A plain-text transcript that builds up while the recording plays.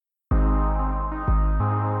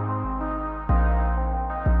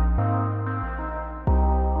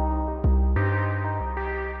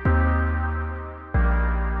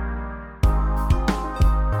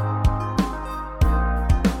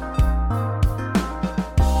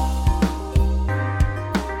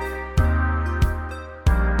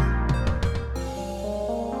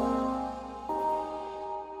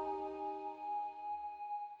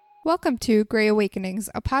Welcome to Gray Awakenings,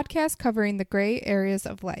 a podcast covering the gray areas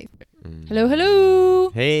of life. Hello,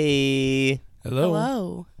 hello. Hey.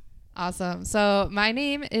 Hello. Awesome. So my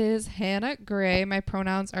name is Hannah Gray. My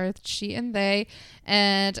pronouns are she and they.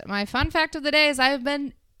 And my fun fact of the day is I've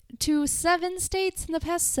been to 7 states in the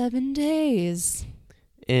past 7 days.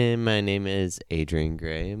 And my name is Adrian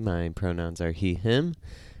Gray. My pronouns are he, him.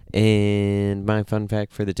 And my fun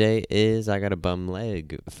fact for the day is I got a bum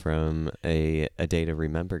leg from a Day to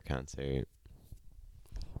Remember concert.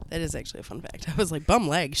 That is actually a fun fact. I was like, bum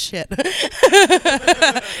leg, shit.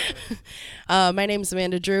 My name is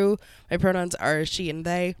Amanda Drew. My pronouns are she and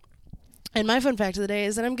they. And my fun fact of the day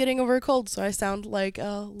is that I'm getting over a cold, so I sound like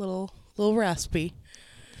a little raspy.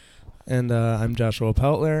 And I'm Joshua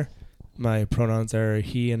Poutler. My pronouns are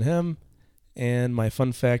he and him. And my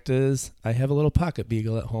fun fact is I have a little pocket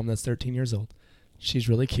beagle at home that's 13 years old. She's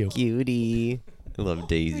really cute. Cutie. I love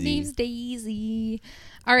Daisy. Her name's Daisy.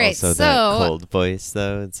 All right, also, that cold voice,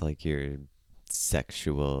 though, it's like your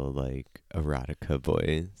sexual, like, erotica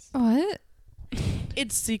voice. What?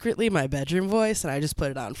 It's secretly my bedroom voice, and I just put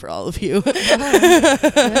it on for all of you.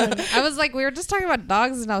 I was like, we were just talking about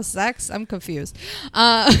dogs and now sex. I'm confused.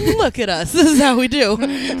 Look at us. This is how we do.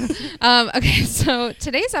 Okay, so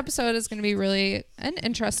today's episode is going to be really an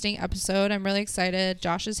interesting episode. I'm really excited.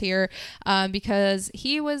 Josh is here because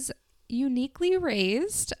he was uniquely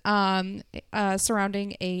raised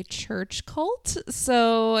surrounding a church cult.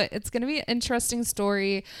 So it's going to be an interesting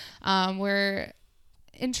story. We're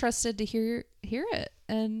interested to hear it,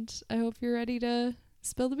 and I hope you're ready to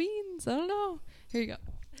spill the beans. I don't know. Here you go.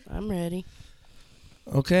 I'm ready.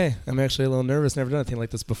 Okay. I'm actually a little nervous. Never done anything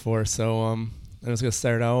like this before. So I'm just going to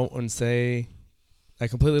start out and say I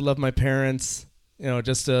completely love my parents. You know,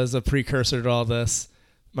 just as a precursor to all this,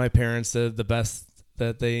 my parents did the best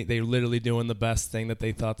that they literally doing the best thing that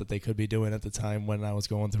they thought that they could be doing at the time when I was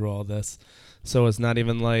going through all this. So it's not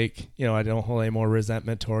even like, you know, I don't hold any more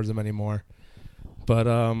resentment towards them anymore. But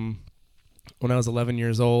when I was 11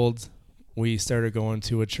 years old, we started going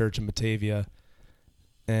to a church in Batavia,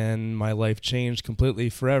 and my life changed completely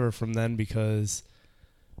forever from then, because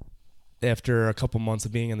after a couple months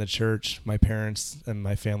of being in the church, my parents and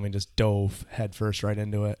my family just dove headfirst right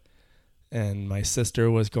into it. And my sister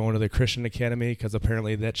was going to the Christian Academy because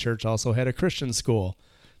apparently that church also had a Christian school,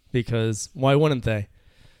 because why wouldn't they?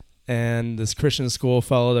 And this Christian school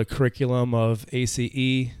followed a curriculum of ACE.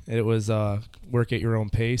 It was work at your own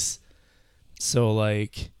pace. So,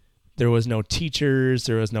 like, there was no teachers.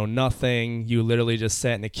 There was no nothing. You literally just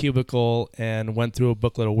sat in a cubicle and went through a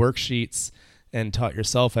booklet of worksheets and taught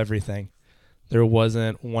yourself everything. There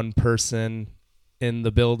wasn't one person in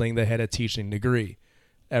the building that had a teaching degree.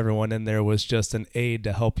 Everyone in there was just an aid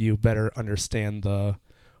to help you better understand the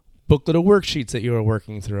booklet of worksheets that you were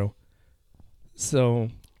working through.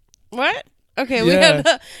 So... What? Okay, yeah. we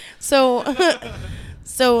had so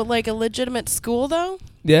like a legitimate school though?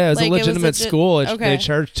 Yeah, it was like a legitimate school. Okay. They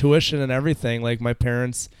charged tuition and everything. Like, my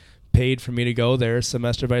parents paid for me to go there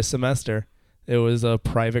semester by semester. It was a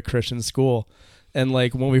private Christian school. And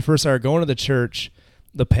like, when we first started going to the church,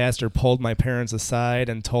 the pastor pulled my parents aside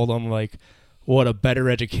and told them like what a better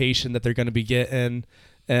education that they're going to be getting.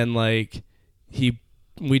 And like,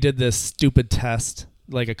 we did this stupid test,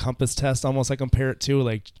 like a compass test, almost I compare it to,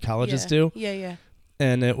 like colleges do. Yeah.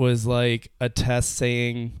 And it was like a test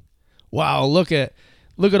saying, wow, look at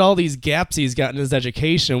all these gaps he's got in his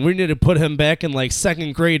education. We need to put him back in like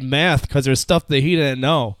 2nd grade math because there's stuff that he didn't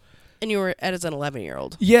know. And you were as an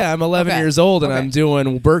 11-year-old. Yeah, I'm 11 years old, and I'm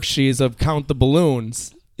doing worksheets of count the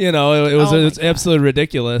balloons. You know, it was absolutely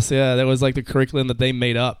ridiculous. Yeah, that was like the curriculum that they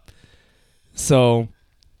made up. So...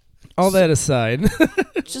 all that aside,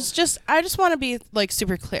 I just want to be like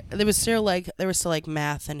super clear. There was still like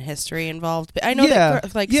math and history involved. But I know that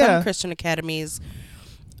some Christian academies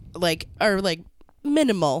like are like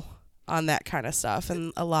minimal on that kind of stuff,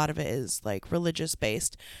 and a lot of it is like religious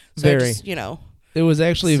based. So very, it was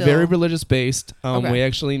actually very religious based. We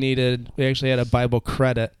actually had a Bible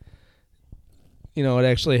credit. You know, it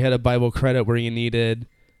actually had a Bible credit where you needed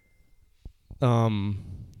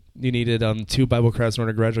 2 Bible credits in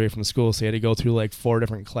order to graduate from school, so you had to go through like 4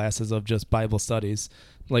 different classes of just Bible studies,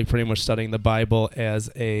 like pretty much studying the Bible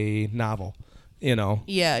as a novel, you know.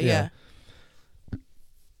 Yeah.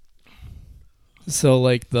 So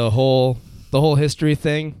like the whole history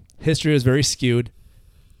was very skewed.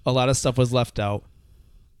 A lot of stuff was left out.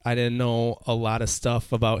 I didn't know a lot of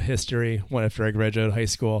stuff about history after I graduated high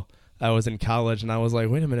school. I was in college and I was like,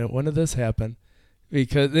 wait a minute, when did this happen?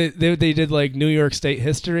 Because they did like New York State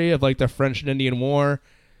history of like the French and Indian War,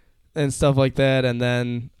 and stuff like that. And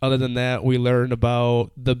then other than that, we learned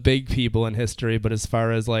about the big people in history. But as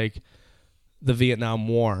far as like the Vietnam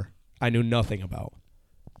War, I knew nothing about.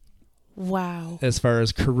 Wow. As far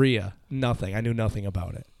as Korea, nothing. I knew nothing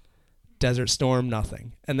about it. Desert Storm,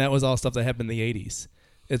 nothing. And that was all stuff that happened in the 80s.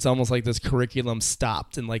 It's almost like this curriculum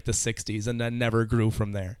stopped in like the 60s and then never grew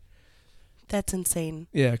from there. That's insane.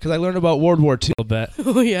 Yeah, because I learned about World War II a bit.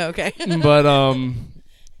 Oh, yeah, okay. but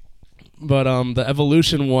the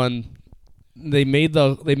evolution one, they made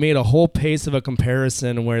a whole pace of a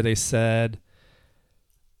comparison where they said,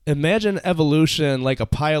 imagine evolution like a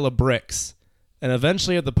pile of bricks. And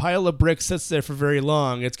eventually, if the pile of bricks sits there for very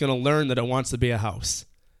long, it's going to learn that it wants to be a house.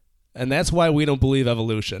 And that's why we don't believe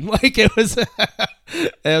evolution. Like, it was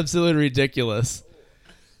absolutely ridiculous.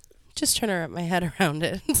 Just trying to wrap my head around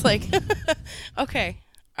it. It's like, okay,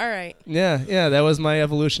 all right. Yeah, that was my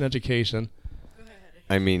evolution education.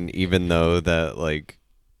 I mean, even though that, like,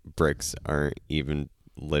 bricks aren't even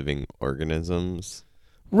living organisms.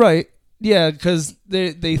 Right. Yeah, because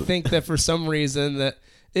they think that for some reason that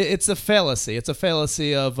it's a fallacy. It's a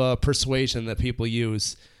fallacy of persuasion that people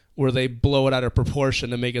use where they blow it out of proportion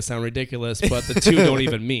to make it sound ridiculous, but the two don't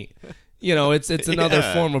even meet. You know, it's another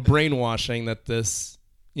form of brainwashing that this,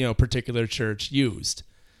 particular church used.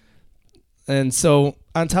 And so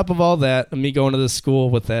on top of all that, me going to the school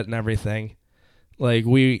with that and everything, like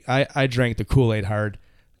I drank the Kool-Aid hard.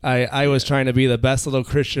 I was trying to be the best little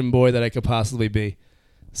Christian boy that I could possibly be.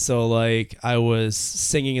 So, like, I was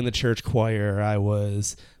singing in the church choir. I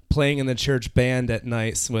was playing in the church band at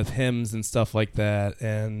nights with hymns and stuff like that.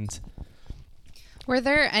 And were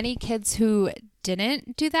there any kids who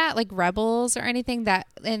didn't do that, like rebels or anything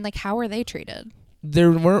and like how were they treated?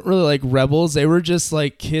 There weren't really like rebels. They were just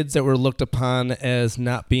like kids that were looked upon as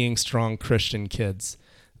not being strong Christian kids.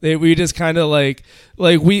 We just kind of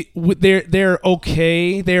they're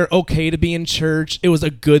okay. They're okay to be in church. It was a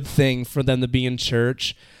good thing for them to be in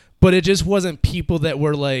church, but it just wasn't people that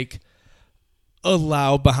were like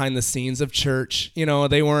allowed behind the scenes of church.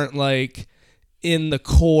 They weren't like in the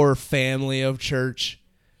core family of church.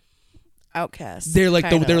 Outcasts. They're like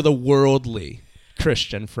they're the worldly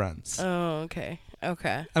Christian friends. Oh, okay.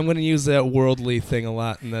 Okay. I'm going to use that worldly thing a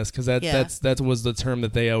lot in this because that was the term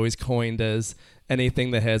that they always coined as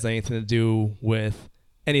anything that has anything to do with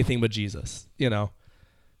anything but Jesus.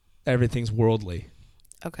 Everything's worldly.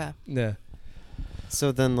 Okay. Yeah.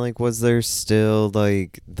 So then, like, was there still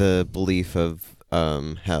like the belief of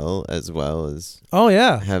hell as well as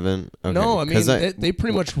heaven? Okay. No, I mean they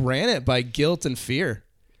pretty much ran it by guilt and fear.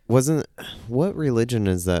 What religion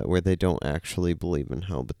is that where they don't actually believe in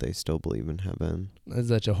hell but they still believe in heaven? Is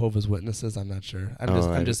that Jehovah's Witnesses? I'm not sure. I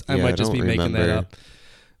might just be making that up.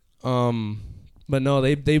 But no,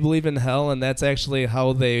 they believe in hell, and that's actually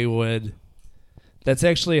how they would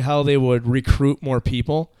recruit more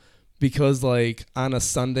people, because like on a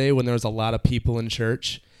Sunday when there was a lot of people in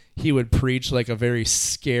church, he would preach like a very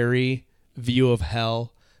scary view of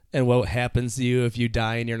hell and what happens to you if you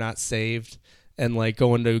die and you're not saved. And like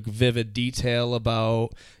go into vivid detail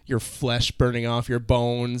about your flesh burning off your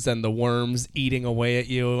bones and the worms eating away at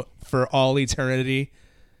you for all eternity.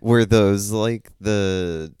 Were those like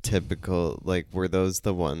the typical, like, were those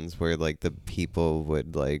the ones where like the people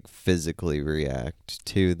would like physically react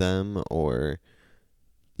to them, or?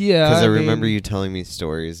 Yeah, because I remember you telling me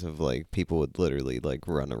stories of like people would literally like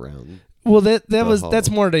run around. Well, that's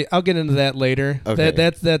more. I'll get into that later. Okay.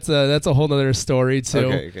 That's a whole other story too.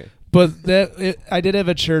 Okay. But I did have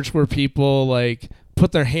a church where people like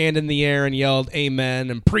put their hand in the air and yelled amen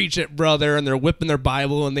and preach it, brother, and they're whipping their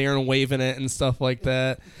Bible in the air and waving it and stuff like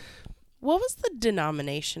that. What was the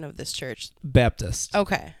denomination of this church? Baptist.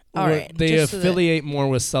 Okay. All right. They affiliate more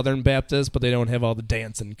with Southern Baptist, but they don't have all the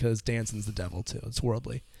dancing because dancing's the devil too. It's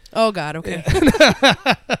worldly. Oh, God. Okay.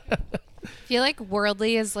 I feel like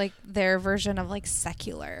worldly is like their version of like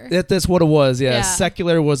secular. That's what it was. Yeah.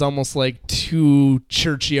 Secular was almost like too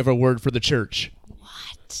churchy of a word for the church.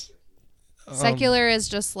 What? Secular is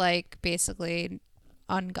just like basically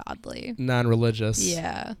ungodly. Non-religious.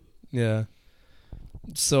 Yeah. Yeah.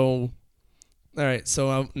 So, all right.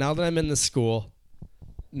 So now that I'm in the school,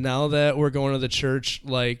 now that we're going to the church,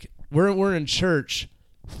 like we're in church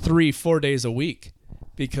 3-4 days a week,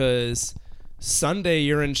 because Sunday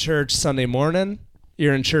you're in church Sunday morning,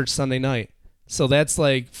 you're in church Sunday night. So that's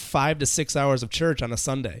like 5 to 6 hours of church on a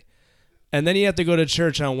Sunday. And then you have to go to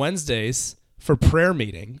church on Wednesdays for prayer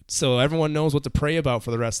meeting, so everyone knows what to pray about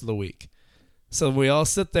for the rest of the week. So we all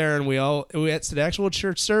sit there and it's the actual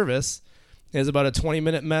church service is about a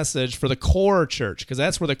 20-minute message for the core church, because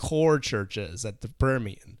that's where the core church is, at the prayer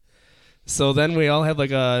meeting. So then we all have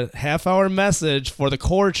like a half-hour message for the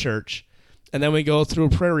core church. And then we go through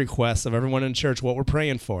prayer requests of everyone in church, what we're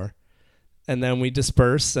praying for. And then we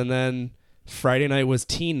disperse. And then Friday night was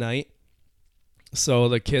teen night. So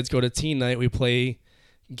the kids go to teen night. We play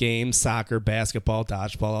games, soccer, basketball,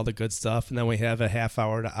 dodgeball, all the good stuff. And then we have a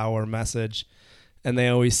half-hour to hour message. And they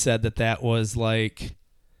always said that was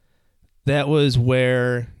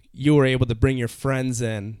where you were able to bring your friends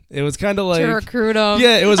in. It was kind of like to recruit them.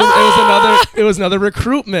 Yeah, it was another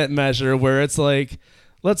recruitment measure where it's like,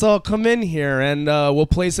 let's all come in here and we'll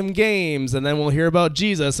play some games and then we'll hear about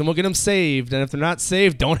Jesus and we'll get them saved. And if they're not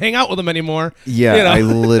saved, don't hang out with them anymore. Yeah, you know? I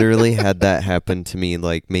literally had that happen to me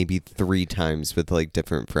like maybe 3 times with like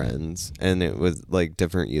different friends. And it was like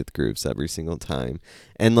different youth groups every single time.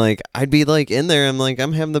 And like I'd be like in there, I'm like,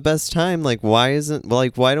 I'm having the best time. Like why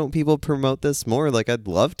don't people promote this more? Like I'd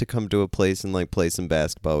love to come to a place and like play some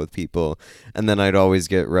basketball with people. And then I'd always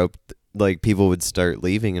get roped. Like people would start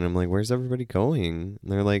leaving and I'm like, where's everybody going?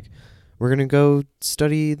 And they're like, we're going to go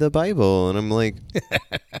study the Bible. And I'm like,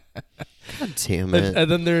 God damn it.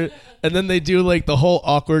 And then they do like the whole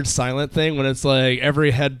awkward silent thing when it's like every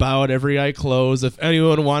head bowed, every eye closed. If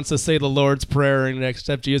anyone wants to say the Lord's Prayer and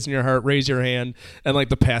accept Jesus in your heart, raise your hand. And like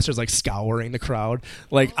the pastor's like scouring the crowd,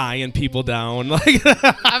 like eyeing people down. Like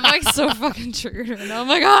I'm like so fucking triggered right now. I'm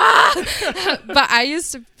like, ah! But I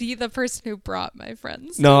used to be the person who brought my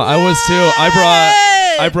friends. No, I was too.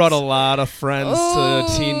 I brought a lot of friends to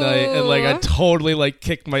teen night and like I totally like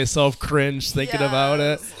kicked myself cringe thinking about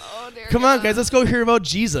it. Come on, guys, let's go hear about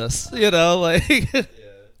Jesus. You know, like.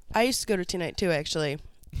 I used to go to teen night too, actually,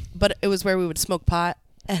 but it was where we would smoke pot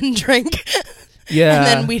and drink. Yeah. And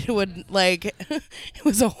then we would like, it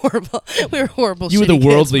was we were horrible. You were the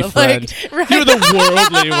worldly kids, friend. Like, right? You were the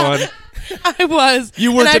worldly one. I was.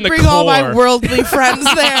 You weren't in the core. And I'd bring all my worldly friends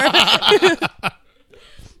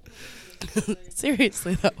there.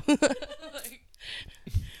 Seriously though.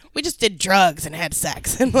 We just did drugs and had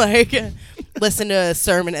sex and like listened to a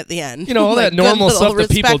sermon at the end. You know, all like that normal stuff that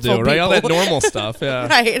people do, people. right? All that normal stuff, yeah.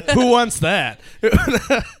 Right. Who wants that?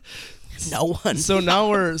 No one. So now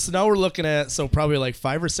we're looking at probably like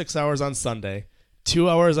 5 or 6 hours on Sunday, 2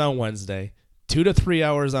 hours on Wednesday, 2 to 3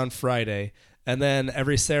 hours on Friday, and then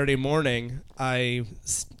every Saturday morning I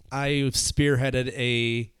spearheaded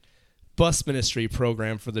a bus ministry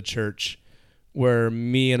program for the church, where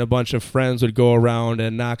me and a bunch of friends would go around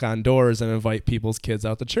and knock on doors and invite people's kids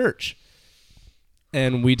out to church.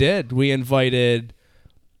 And we did. We invited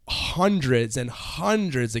hundreds and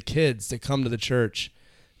hundreds of kids to come to the church,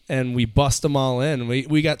 and we bussed them all in.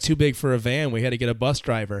 We got too big for a van. We had to get a bus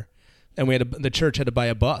driver, and the church had to buy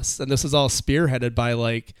a bus. And this was all spearheaded by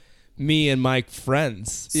like me and my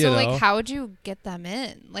friends. So like, how would you get them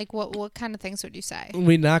in? Like, what kind of things would you say?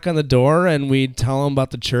 We'd knock on the door and we'd tell them about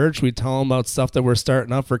the church. We'd tell them about stuff that we're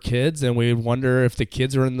starting up for kids, and we'd wonder if the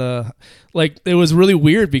kids are in the it was really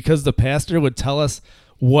weird because the pastor would tell us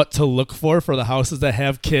what to look for the houses that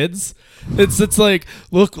have kids. It's like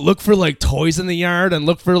look for like toys in the yard and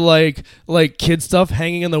look for like kid stuff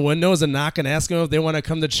hanging in the windows and knock and ask them if they want to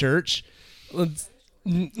come to church. It's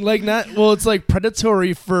like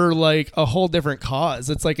predatory for like a whole different cause.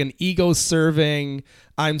 It's like an ego serving,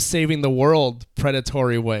 I'm saving the world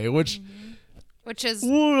predatory way, which is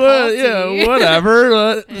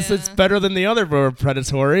whatever. It's better than the other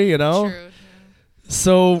predatory, you know. True.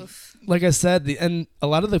 So like I said, and a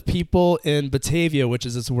lot of the people in Batavia, which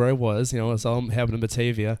is where I was, you know, it's all happened in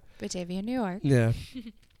Batavia, New York. Yeah.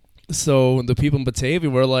 So the people in Batavia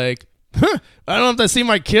were like, I don't have to see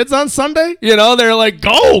my kids on Sunday. You know, they're like,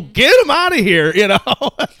 go, get them out of here, you know.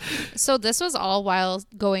 So this was all while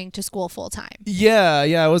going to school full time. Yeah.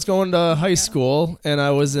 I was going to high school, and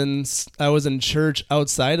I was in church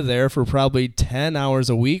outside of there for probably 10 hours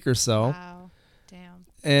a week or so. Wow. Damn.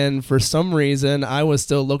 And for some reason, I was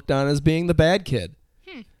still looked on as being the bad kid.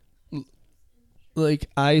 Like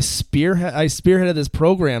I spearheaded this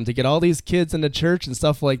program to get all these kids into church and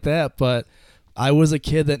stuff like that, but I was a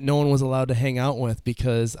kid that no one was allowed to hang out with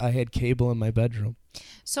because I had cable in my bedroom.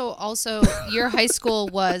 So also your high school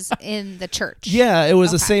was in the church? Yeah, it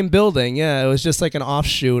was the same building. Yeah, it was just like an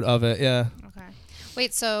offshoot of it. Yeah. Okay.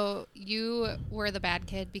 Wait, so you were the bad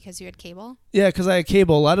kid because you had cable? Yeah, because I had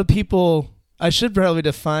cable. A lot of people, I should probably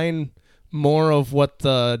define more of what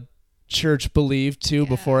the church believed too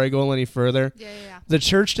before I go any further. Yeah. The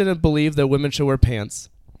church didn't believe that women should wear pants.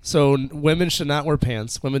 So women should not wear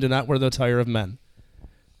pants. Women do not wear the attire of men.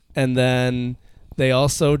 And then they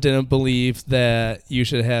also didn't believe that you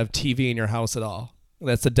should have TV in your house at all.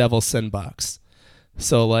 That's the devil's sin box.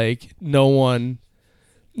 So like no one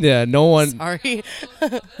Yeah, no one. Sorry.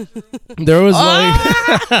 There was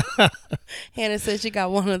like. Hannah said she got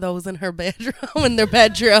one of those in her bedroom, in their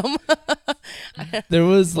bedroom. There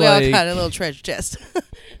was we like. all got a little treasure chest.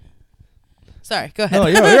 Sorry, go ahead. No,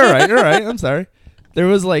 you're right. You're right. I'm sorry. There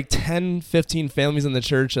was like 10, 15 families in the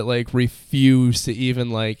church that like refused to even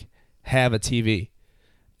like have a TV.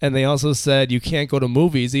 And they also said you can't go to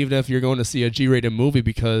movies even if you're going to see a G-rated movie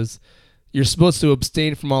because you're supposed to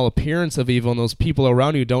abstain from all appearance of evil, and those people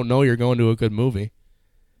around you don't know you're going to a good movie.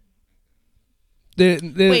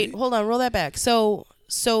 Wait, hold on. Roll that back. So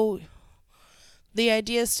the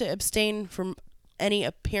idea is to abstain from any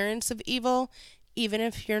appearance of evil, even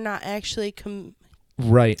if you're not actually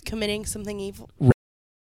committing something evil.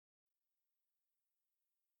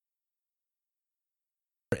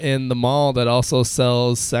 In the mall that also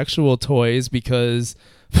sells sexual toys because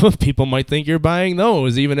people might think you're buying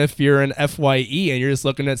those, even if you're an FYE and you're just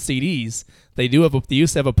looking at CDs. They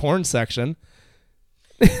used to have a porn section.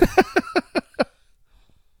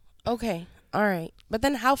 Okay, all right, but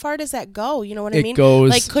then how far does that go? You know what I mean? It goes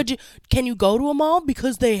like, can you go to a mall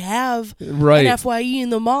because they have right. an FYE in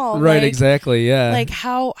the mall? Right, like, exactly, yeah. Like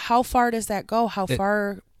how far does that go? How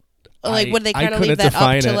far? Like, would they kind of leave that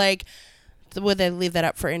up to like? Would they leave that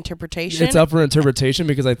up for interpretation? It's up for interpretation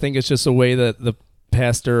because I think it's just a way that the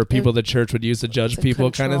pastor or people of the church would use to judge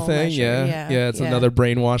people kind of thing. Yeah, it's another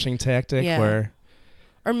brainwashing tactic where...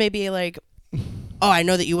 Or maybe like, oh, I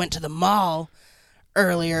know that you went to the mall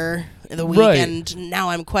earlier in the weekend. Right. Now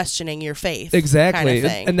I'm questioning your faith. Exactly. Kind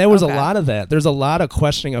of thing. And there was a lot of that. There's a lot of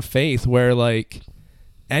questioning of faith where like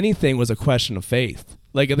anything was a question of faith.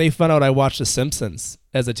 Like if they found out I watched The Simpsons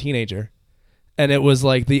as a teenager, and it was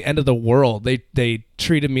like the end of the world. They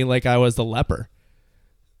treated me like I was the leper.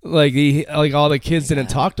 Like all the kids didn't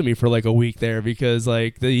talk to me for like a week there because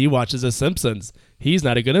like he watches The Simpsons. He's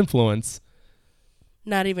not a good influence.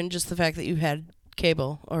 Not even just the fact that you had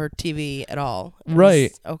cable or TV at all.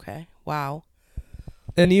 Right. Okay. Wow.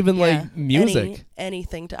 And even like music.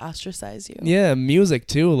 Anything to ostracize you. Yeah, music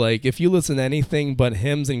too. Like if you listen to anything but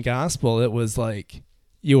hymns and gospel, it was like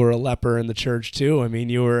you were a leper in the church too. I mean,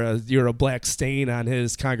 you were a black stain on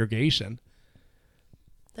his congregation.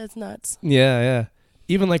 That's nuts. Yeah.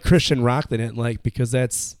 Even like Christian rock they didn't like because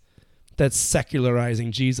that's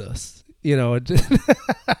secularizing Jesus. You know.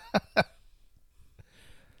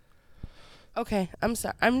 Okay, I'm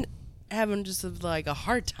sorry. I'm having just like a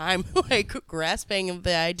hard time like grasping of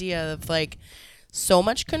the idea of like so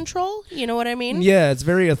much control. You know what I mean? Yeah, it's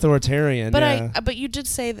very authoritarian. But but you did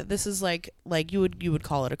say that this is like you would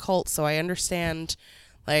call it a cult. So I understand.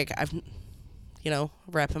 Like I've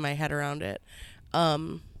wrapping my head around it.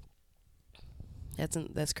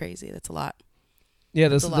 That's crazy. That's a lot. Yeah,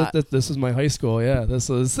 this is my high school. Yeah, this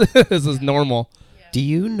is normal. Do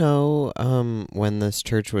you know when this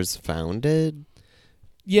church was founded?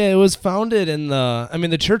 Yeah, it was founded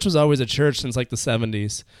the church was always a church since like the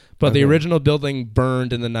 70s, but the original building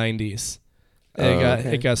burned in the 90s.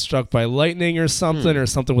 It got struck by lightning or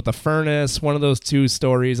something with a furnace, one of those two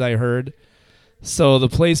stories I heard. So the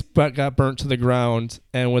place got burnt to the ground,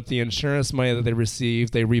 and with the insurance money that they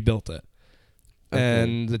received, they rebuilt it. Okay.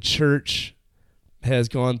 And the church has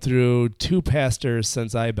gone through 2 pastors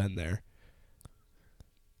since I've been there.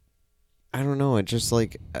 I don't know. It just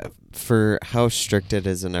like for how strict it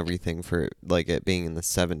is and everything for like it being in the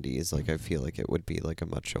 70s, like I feel like it would be like a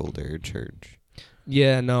much older church.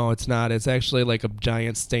 Yeah, no, it's not. It's actually like a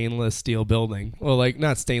giant stainless steel building. Well, like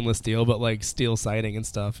not stainless steel, but like steel siding and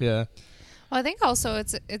stuff. Yeah. Well, I think also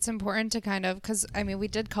it's important to kind of, because I mean we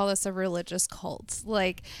did call this a religious cult.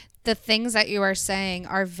 Like the things that you are saying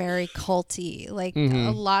are very culty. Like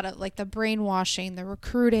a lot of like the brainwashing, the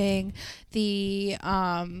recruiting, the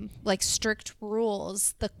like strict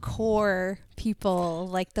rules, the core people,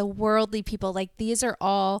 like the worldly people. Like these are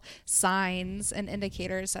all signs and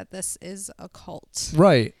indicators that this is a cult.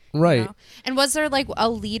 Right. You know? And was there like a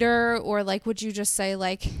leader, or like would you just say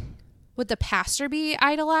like, would the pastor be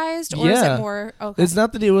idolized, or is it more? Okay. It's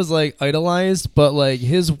not that he was like idolized, but like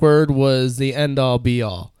his word was the end all be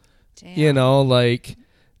all. Damn. You know, like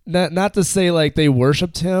not to say like they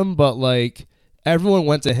worshipped him, but like everyone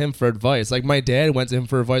went to him for advice. Like my dad went to him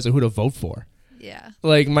for advice on who to vote for. Yeah.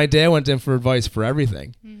 Like my dad went to him for advice for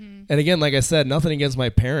everything. Mm-hmm. And again, like I said, nothing against my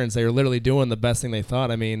parents. They were literally doing the best thing they thought.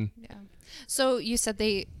 I mean. Yeah. So you said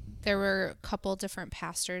there were a couple different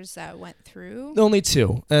pastors that went through? Only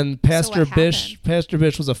 2. And Pastor Bish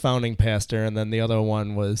was a founding pastor, and then the other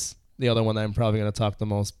one was the other one that I'm probably going to talk the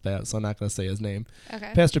most about, so I'm not going to say his name.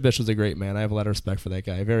 Okay. Pastor Bish was a great man. I have a lot of respect for that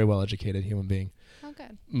guy. Very well educated human being. Oh,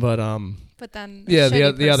 good. But then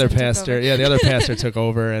the other pastor took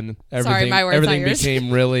over, and everything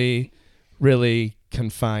became really, really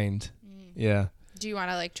confined. Yeah. Do you want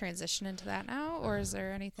to like transition into that now, or is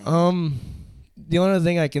there anything? The only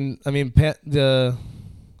thing I'm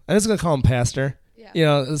just gonna call him Pastor. Yeah. You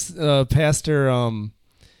know, Pastor.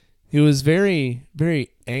 He was very,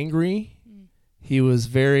 very angry. He was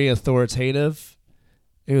very authoritative.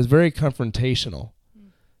 He was very confrontational.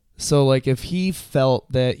 So, like, if he felt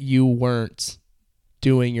that you weren't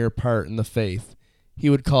doing your part in the faith, he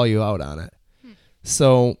would call you out on it.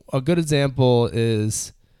 So, a good example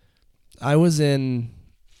is I was in...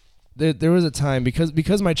 There was a time,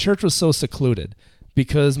 because my church was so secluded,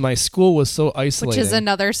 because my school was so isolated. Which is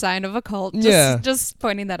another sign of a cult. Just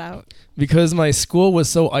pointing that out. Because my school was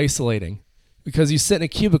so isolating. Because you sit in a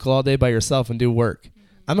cubicle all day by yourself and do work.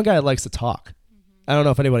 I'm a guy that likes to talk. I don't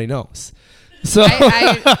know if anybody knows. So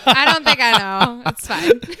I don't think I know. It's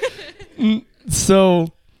fine.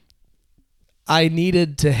 So I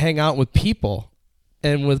needed to hang out with people.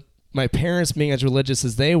 And with my parents being as religious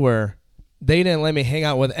as they were, they didn't let me hang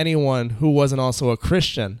out with anyone who wasn't also a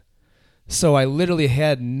Christian. So I literally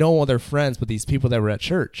had no other friends but these people that were at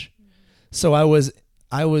church. So I was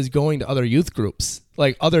going to other youth groups,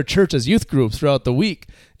 like other churches' youth groups throughout the week.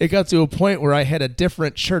 It got to a point where I had a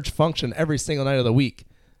different church function every single night of the week.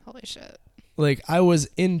 Holy shit. Like, I was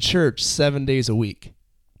in church 7 days a week.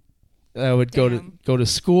 I would go to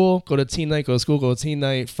school, go to teen night, go to school, go to teen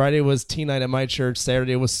night. Friday was teen night at my church.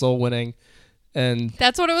 Saturday was soul winning. And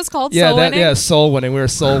that's what it was called, soul winning? Yeah, soul winning. We were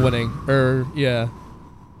soul winning. Yeah.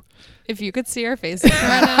 If you could see our faces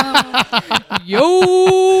right now.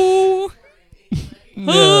 Yo!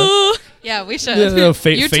 Yeah, we should. Yeah,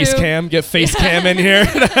 face cam. Get face cam in here.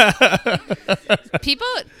 People,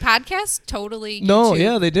 podcasts totally No, YouTube.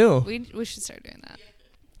 Yeah, they do. We should start doing that.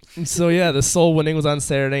 And so, yeah, the soul winning was on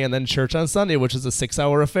Saturday and then church on Sunday, which is a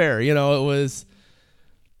 6-hour affair. You know,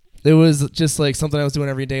 it was just like something I was doing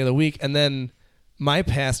every day of the week. And then my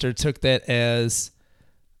pastor took that as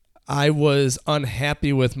I was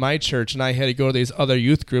unhappy with my church and I had to go to these other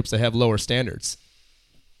youth groups that have lower standards.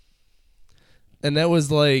 And that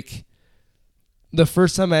was like the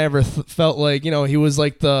first time I ever felt like, you know, he was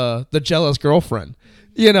like the jealous girlfriend.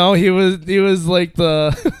 You know, he was like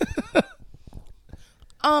the...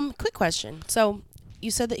 Quick question. So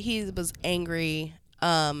you said that he was angry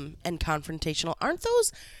and confrontational. Aren't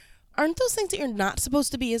those things that you're not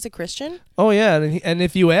supposed to be as a Christian? Oh, yeah. And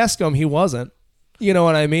if you ask him, he wasn't. You know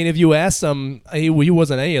what I mean? If you asked him, he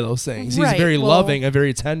wasn't any of those things. He's very loving and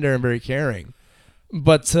very tender and very caring.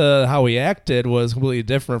 But how he acted was completely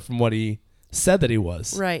different from what he said that he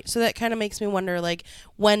was. Right. So that kind of makes me wonder, like,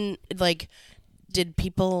 did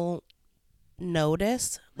people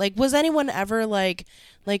notice? Like, was anyone ever like,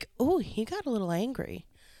 oh, he got a little angry?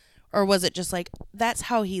 Or was it just like, that's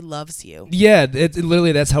how he loves you? Yeah,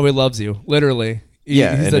 literally, that's how he loves you. Literally.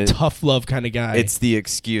 Yeah. He's a tough love kind of guy. It's the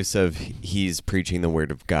excuse of he's preaching the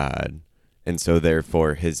word of God. And so,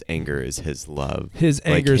 therefore, his anger is his love. His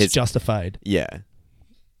anger is justified. Yeah.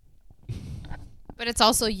 But it's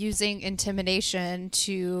also using intimidation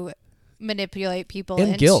to manipulate people and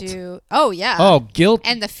into guilt. Oh yeah. Oh, guilt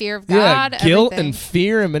and the fear of God. Yeah, guilt everything. And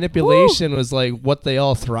fear and manipulation was like what they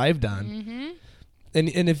all thrived on. Mm-hmm.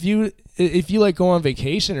 And if you like go on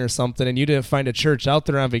vacation or something and you didn't find a church out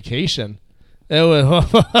there on vacation, it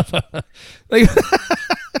was like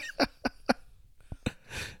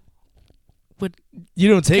you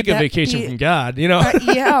don't take a vacation from God, you know.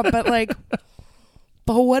 Yeah, but like.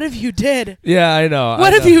 But what if you did? Yeah, I know.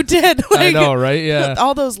 What if you did? Like, I know, right? Yeah.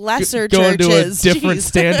 All those lesser going churches. To a different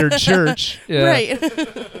standard church. Yeah. Right.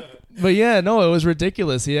 But yeah, no, it was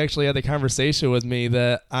ridiculous. He actually had the conversation with me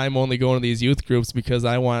that I'm only going to these youth groups because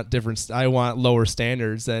I want lower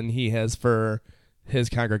standards than he has for his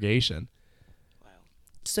congregation. Wow.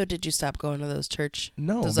 So did you stop going to those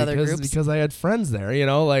No, other groups? Because I had friends there, you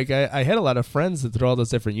know, like I had a lot of friends through all those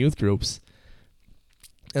different youth groups.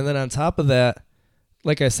 And then on top of that,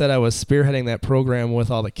 like I said, I was spearheading that program with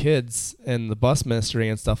all the kids and the bus ministry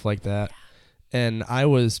and stuff like that. And I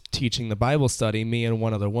was teaching the Bible study. Me and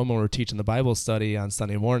one other woman were teaching the Bible study on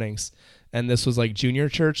Sunday mornings. And this was like junior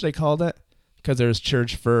church, they called it, because there was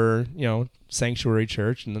church for, you know, sanctuary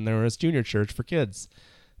church. And then there was junior church for kids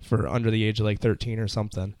for under the age of like 13 or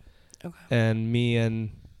something. Okay. And me and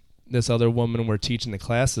this other woman were teaching the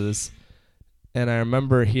classes. And I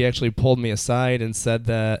remember he actually pulled me aside and said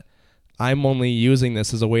that I'm only using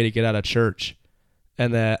this as a way to get out of church.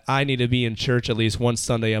 and that I need to be in church at least one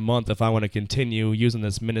Sunday a month if I want to continue using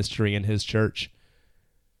this ministry in his church.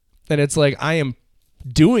 And it's like, I am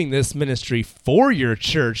doing this ministry for your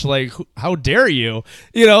church. Like, how dare you?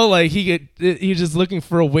 You know, like he's just looking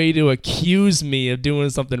for a way to accuse me of doing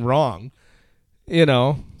something wrong. You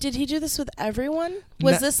know? Did he do this with everyone?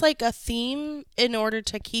 Was this like a theme in order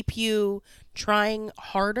to keep you trying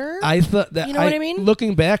harder? I thought that, you know what I mean?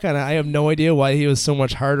 Looking back on it, I have no idea why he was so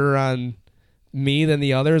much harder on me than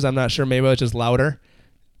the others. I'm not sure. Maybe I was just louder.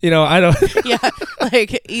 You know, I don't. Yeah,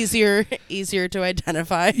 like easier to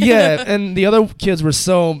identify. Yeah, and the other kids were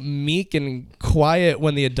so meek and quiet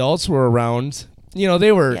when the adults were around. You know,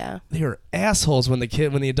 they were assholes when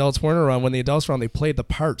the adults weren't around. When the adults were around, they played the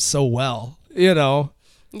part so well. You know.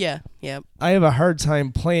 Yeah. Yep. I have a hard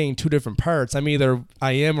time playing two different parts. I'm either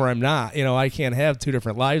I am or I'm not. You know, I can't have two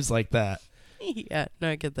different lives like that. Yeah, no,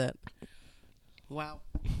 I get that. Wow.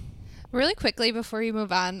 Really quickly before you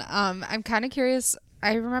move on, I'm kind of curious.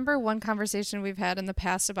 I remember one conversation we've had in the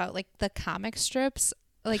past about like the comic strips,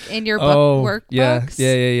 like in your workbooks.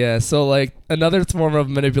 Yeah. So like another form of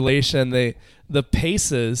manipulation, the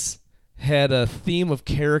Paces had a theme of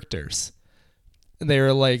characters. They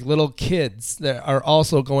were like little kids that are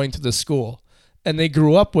also going to the school, and they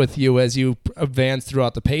grew up with you as you advanced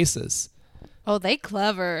throughout the Paces. Oh, they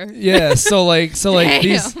clever. Yeah, so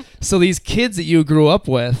these kids that you grew up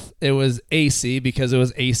with, it was AC because it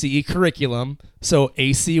was ACE curriculum. So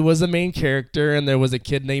AC was the main character, and there was a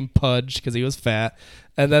kid named Pudge because he was fat.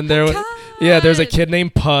 And then there's a kid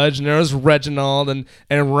named Pudge, and there was Reginald, and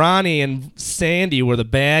Ronnie and Sandy were the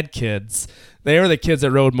bad kids. They were the kids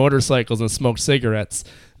that rode motorcycles and smoked cigarettes.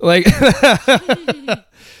 Like,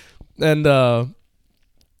 and the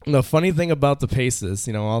funny thing about the Paces,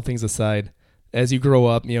 you know, all things aside, as you grow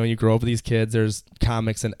up, you know, you grow up with these kids, there's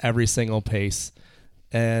comics in every single Pace.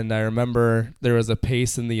 And I remember there was a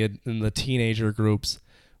Pace in the teenager groups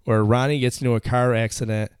where Ronnie gets into a car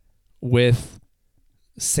accident with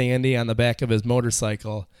Sandy on the back of his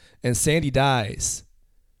motorcycle, and Sandy dies,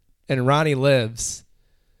 and Ronnie lives.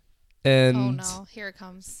 And oh no, here it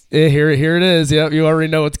comes. Here it is. Yep, you already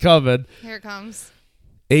know what's coming. Here it comes.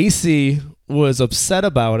 AC was upset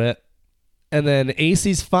about it, and then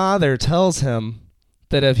AC's father tells him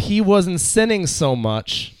that if he wasn't sinning so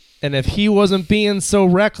much, and if he wasn't being so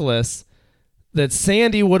reckless, that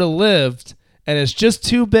Sandy would have lived, and it's just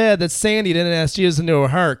too bad that Sandy didn't ask Jesus into her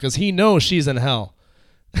heart, because he knows she's in hell.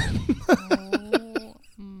 Oh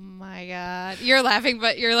my God. You're laughing,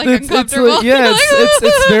 but you're like uncomfortable.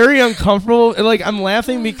 It's very uncomfortable. Like, I'm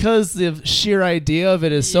laughing because the sheer idea of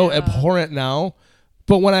it is so abhorrent now.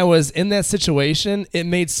 But when I was in that situation, it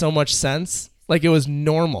made so much sense. Like, it was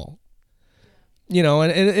normal. You know,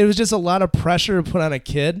 and it was just a lot of pressure to put on a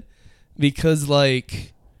kid because,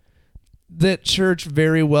 like, that church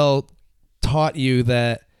very well taught you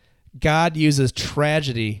that God uses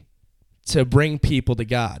tragedy to bring people to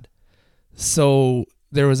God. So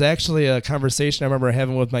there was actually a conversation I remember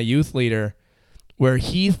having with my youth leader where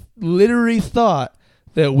he literally thought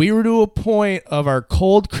that we were to a point of our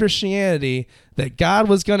cold Christianity that God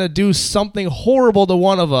was going to do something horrible to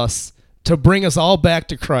one of us to bring us all back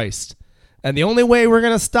to Christ. And the only way we're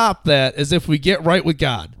going to stop that is if we get right with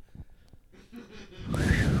God.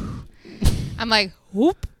 I'm like,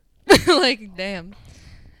 whoop. Like, damn.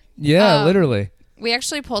 Yeah, literally. We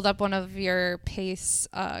actually pulled up one of your Pace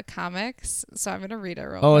comics, so I'm going to read it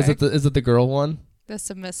real quick. Oh, is it the girl one? The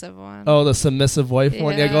submissive one. Oh, the submissive wife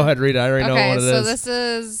one? Yeah, go ahead, read it. I already know what it is. So this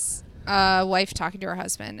is a wife talking to her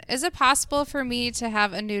husband. Is it possible for me to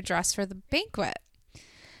have a new dress for the banquet?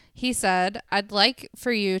 He said, I'd like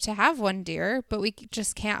for you to have one, dear, but we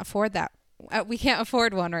just can't afford that. We can't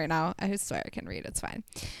afford one right now. I swear I can read. It's fine.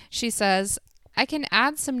 She says, I can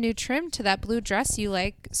add some new trim to that blue dress you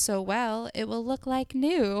like so well. It will look like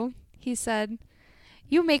new. He said,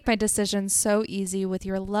 you make my decisions so easy with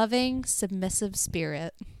your loving, submissive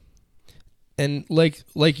spirit. And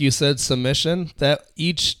like you said, submission, that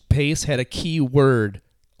each Pace had a key word,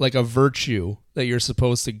 like a virtue that you're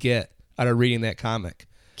supposed to get out of reading that comic.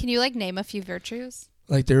 Can you like name a few virtues?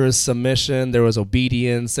 Like there was submission, there was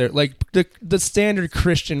obedience, there like the standard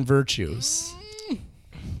Christian virtues.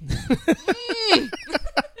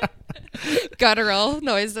 Guttural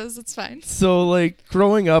noises, it's fine. So like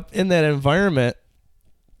growing up in that environment,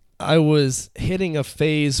 I was hitting a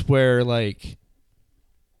phase where like,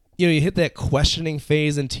 you know, you hit that questioning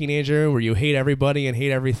phase in teenager where you hate everybody and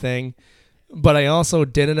hate everything. But I also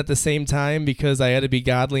didn't at the same time because I had to be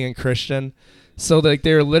godly and Christian. So like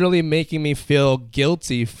they're literally making me feel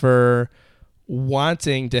guilty for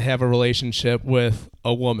wanting to have a relationship with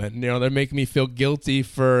a woman. You know, they're making me feel guilty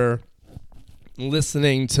for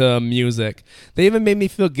listening to music. They even made me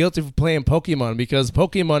feel guilty for playing Pokemon because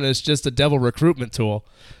Pokemon is just a devil recruitment tool.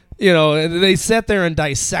 You know, they sat there and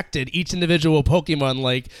dissected each individual Pokemon.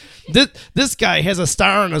 Like, this guy has a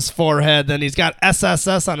star on his forehead, then he's got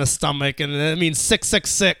SSS on his stomach, and that means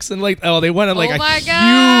 666. And like, they went on like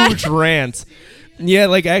huge rant. Yeah,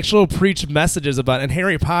 like actual preach messages about it. And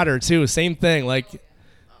Harry Potter too, same thing. Like,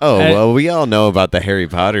 well, we all know about the Harry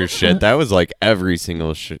Potter shit. That was like every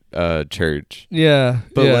single church. Yeah,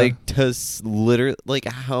 but yeah. like to literally, like,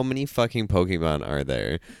 how many fucking Pokemon are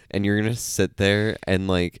there? And you're gonna sit there and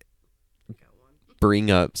like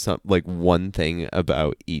bring up one thing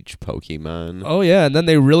about each Pokemon. Oh yeah, and then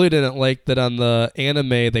they really didn't like that on the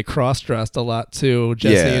anime. They cross-dressed a lot too.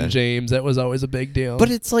 Jesse and James, that was always a big deal.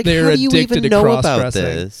 But it's like, they're how do you even know about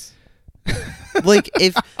this? Like,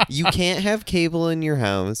 if you can't have cable in your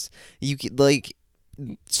house, you can, like,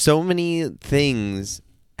 so many things.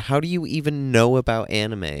 How do you even know about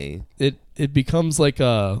anime? It becomes like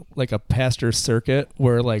a pastor circuit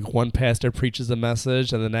where like one pastor preaches a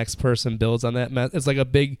message and the next person builds on that message. It's like a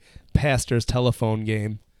big pastor's telephone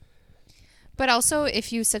game. But also,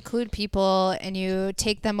 if you seclude people and you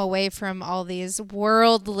take them away from all these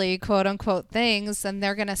worldly quote unquote things, then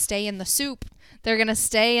they're gonna stay in the soup. They're gonna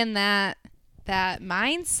stay in that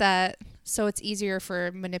mindset, so it's easier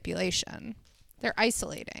for manipulation. They're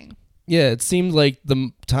isolating. Yeah, it seemed like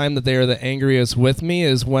the time that they were the angriest with me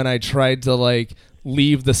is when I tried to like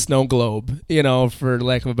leave the snow globe, you know, for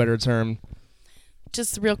lack of a better term.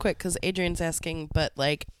 Just real quick, because Adrian's asking, but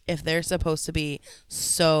like, if they're supposed to be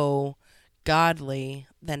so godly,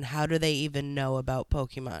 then how do they even know about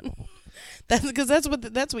Pokemon? That's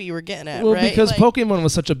what you were getting at, well, right? Because like, Pokemon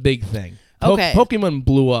was such a big thing. Okay. Pokemon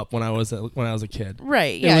blew up when I was a kid.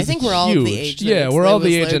 Right. Yeah, I think we're all huge. the age. Yeah, we're all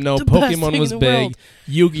the age and know Pokemon was big. World.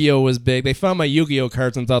 Yu-Gi-Oh was big. They found my Yu-Gi-Oh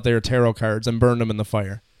cards and thought they were tarot cards and burned them in the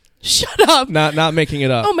fire. Shut up. Not making it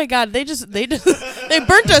up. Oh my God, they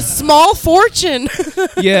burnt a small fortune.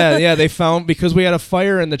 Yeah, they found, because we had a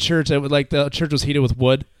fire in the church. It was like the church was heated with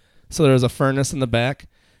wood, so there was a furnace in the back.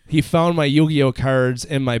 He found my Yu-Gi-Oh cards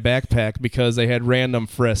in my backpack because they had random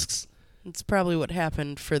frisks. It's probably what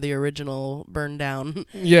happened for the original burn down.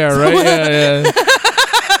 Yeah, right? Yeah.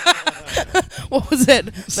 What was it?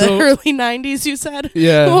 The early 90s, you said?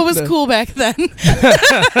 Yeah. What was cool back then?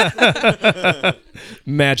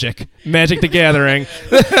 Magic the Gathering.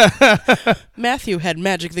 Matthew had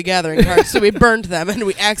Magic the Gathering cards, so we burned them, and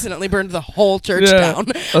we accidentally burned the whole church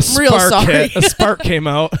down. I'm real sorry. A spark came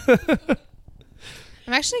out.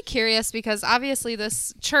 I'm actually curious because obviously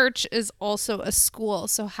this church is also a school.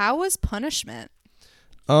 So how was punishment?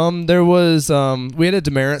 There was we had a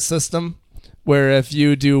demerit system where if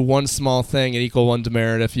you do one small thing, it equal one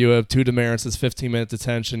demerit. If you have 2 demerits, it's 15-minute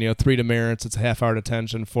detention. You have 3 demerits, it's a half-hour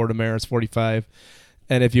detention. 4 demerits, 45.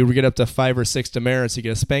 And if you get up to 5 or 6 demerits, you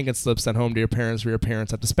get a spanking slip sent home to your parents, where your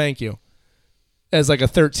parents have to spank you. As like a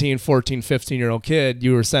 13, 14, 15-year-old kid,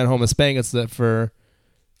 you were sent home a spanking slip for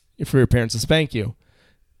your parents to spank you.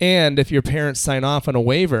 And if your parents sign off on a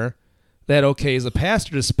waiver, that okays a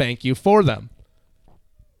pastor to spank you for them.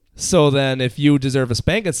 So then if you deserve a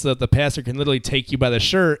spanking slip, the pastor can literally take you by the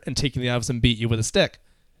shirt and take you in the office and beat you with a stick.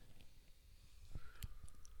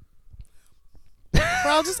 We're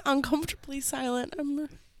all just uncomfortably silent.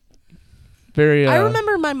 I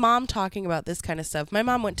remember my mom talking about this kind of stuff. My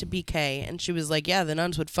mom went to BK, and she was like, yeah, the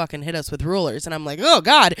nuns would fucking hit us with rulers. And I'm like, oh,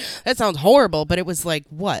 God, that sounds horrible. But it was like,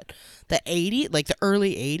 what, the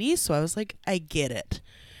early 80s? So I was like, I get it.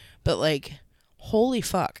 But, like, holy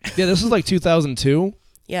fuck. Yeah, this was like 2002.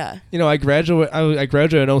 Yeah. You know, I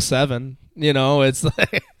graduated in 07. You know, it's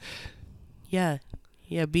like... Yeah,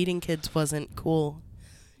 beating kids wasn't cool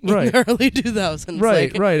right. in the early 2000s.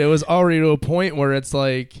 Right. It was already to a point where it's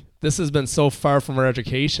like... This has been so far from our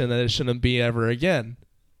education that it shouldn't be ever again.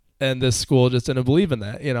 And this school just didn't believe in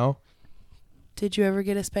that, you know? Did you ever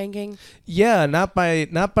get a spanking? Yeah, not by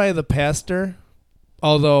the pastor,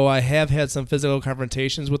 although I have had some physical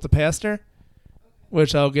confrontations with the pastor,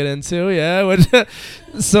 which I'll get into, yeah.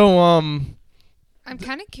 So, I'm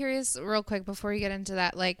kind of curious real quick before you get into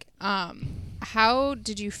that, like, how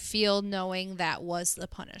did you feel knowing that was the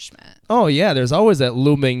punishment? Oh, yeah, there's always that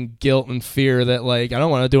looming guilt and fear that, like, I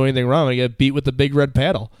don't want to do anything wrong. I get beat with the big red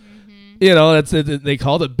paddle. Mm-hmm. You know, they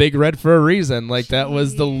called it Big Red for a reason. Like, that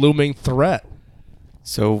was the looming threat.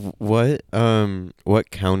 So what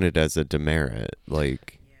counted as a demerit?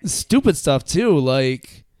 Like, stupid stuff, too.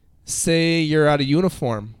 Like, say you're out of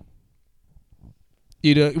uniform.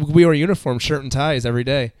 We wore uniform shirt and ties every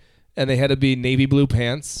day. And they had to be navy blue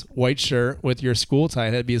pants, white shirt with your school tie.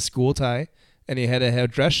 It had to be a school tie. And you had to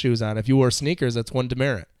have dress shoes on. If you wore sneakers, that's 1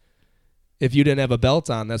 demerit. If you didn't have a belt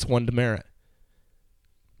on, that's 1 demerit.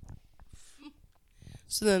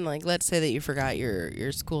 So then, like, let's say that you forgot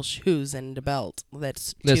your school shoes and a belt.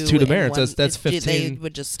 That's 2 demerits. That's 15. They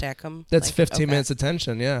would just stack them. That's like, 15 minutes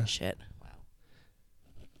attention. Yeah. Shit. Wow.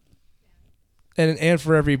 And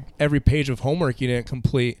for every page of homework you didn't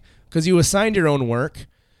complete, because you assigned your own work,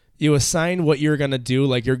 you assigned what you're gonna do,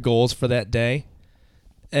 like your goals for that day,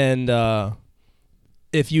 and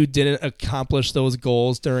if you didn't accomplish those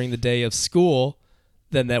goals during the day of school,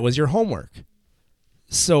 then that was your homework.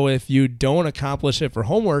 So if you don't accomplish it for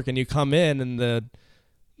homework and you come in and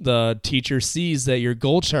the teacher sees that your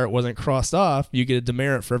goal chart wasn't crossed off, you get a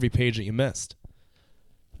demerit for every page that you missed.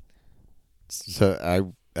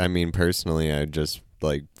 So I mean, personally, I just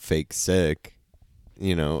like fake sick,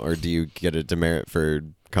 or do you get a demerit for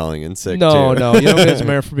calling in sick? No, too? No, you don't get a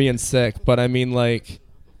demerit for being sick. But I mean, like,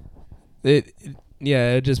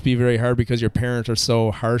 it'd just be very hard because your parents are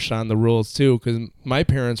so harsh on the rules too. Because my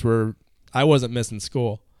parents I wasn't missing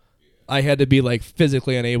school. I had to be like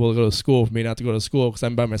physically unable to go to school for me not to go to school because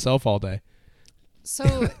I'm by myself all day.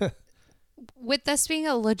 So with this being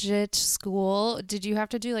a legit school, did you have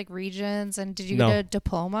to do like regions and did you get a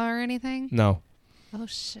diploma or anything? No. Oh,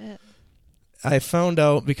 shit. I found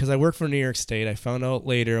out because I work for New York State. I found out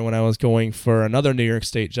later when I was going for another New York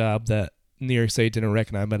State job that New York State didn't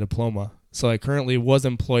recognize my diploma. So I currently was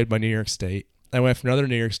employed by New York State. I went for another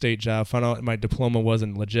New York State job, found out my diploma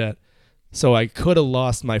wasn't legit. So I could have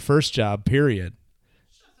lost my first job, period.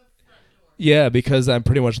 Yeah, because I'm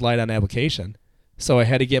pretty much light on application. So I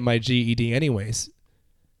had to get my GED anyways.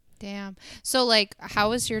 Damn. So, like,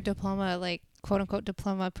 how was your diploma, like, quote-unquote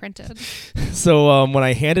diploma printed? So when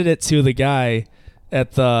I handed it to the guy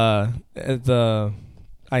I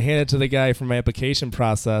handed it to the guy for my application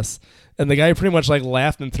process, and the guy pretty much like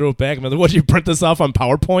laughed and threw it back. I'm like, what, did you print this off on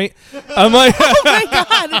PowerPoint? I'm like, oh my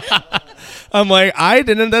God. I'm like, I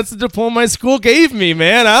didn't. That's the diploma my school gave me,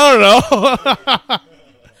 man. I don't know.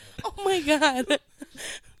 Oh my God.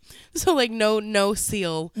 So like no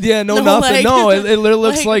seal. Yeah, no nothing. Like, no, it literally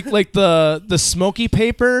looks like the smoky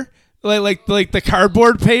paper. Like the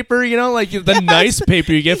cardboard paper, like the nice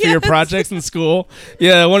paper you get for your projects in school.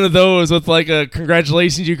 Yeah, one of those with like a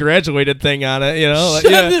congratulations you graduated thing on it, Shut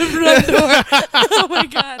the front door. Oh my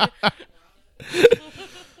God.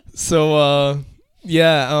 So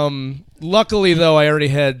luckily though I already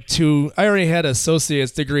had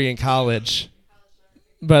associate's degree in college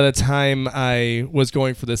by the time I was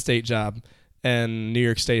going for the state job. And New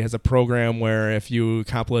York State has a program where if you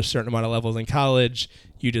accomplish a certain amount of levels in college,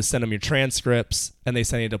 you just send them your transcripts, and they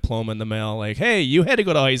send you a diploma in the mail. Like, hey, you had to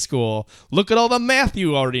go to high school. Look at all the math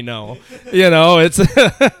you already know. It's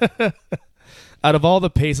out of all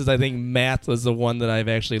the paces, I think math was the one that I've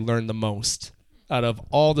actually learned the most. Out of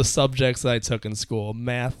all the subjects that I took in school,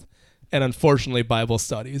 math and unfortunately Bible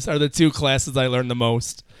studies are the 2 classes I learned the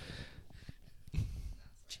most.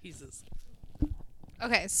 Jesus.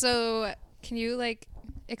 Okay, so can you like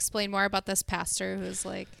explain more about this pastor who's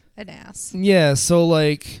like an ass? Yeah, so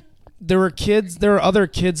like there were other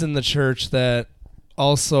kids in the church that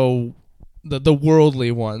also the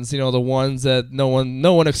worldly ones, the ones that no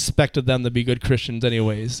one expected them to be good Christians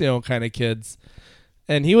anyways, kind of kids.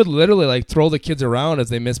 And he would literally like throw the kids around as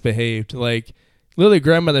they misbehaved, like literally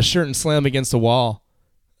grab them by the shirt and slam them against the wall.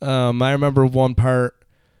 I remember one part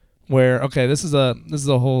where this is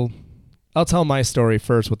a whole. I'll tell my story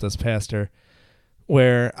first with this pastor,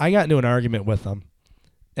 where I got into an argument with him,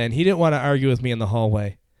 and he didn't want to argue with me in the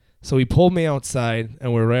hallway. So he pulled me outside,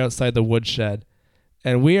 and we're right outside the woodshed,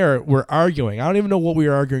 and we're arguing. I don't even know what we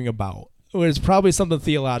were arguing about. It was probably something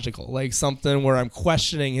theological, like something where I'm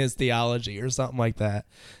questioning his theology or something like that.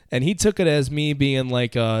 And he took it as me being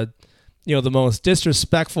like the most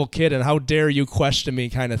disrespectful kid and how dare you question me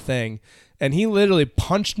kind of thing. And he literally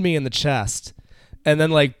punched me in the chest and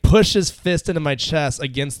then like pushed his fist into my chest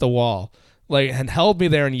against the wall, like, and held me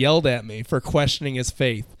there and yelled at me for questioning his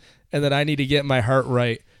faith and that I need to get my heart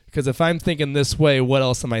right. Because if I'm thinking this way, what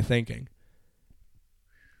else am I thinking?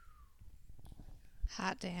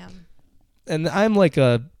 Hot damn. And I'm like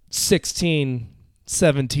a 16,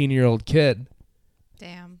 17-year-old kid.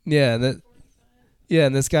 Damn. Yeah,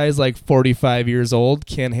 and this guy's like 45 years old,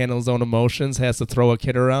 can't handle his own emotions, has to throw a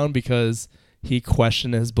kid around because he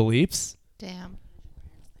questioned his beliefs. Damn.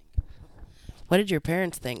 What did your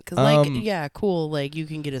parents think? Because, yeah, cool, like, you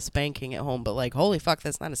can get a spanking at home, but, like, holy fuck,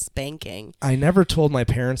 that's not a spanking. I never told my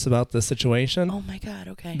parents about this situation. Oh, my God,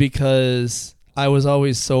 okay. Because I was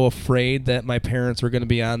always so afraid that my parents were going to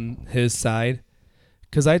be on his side.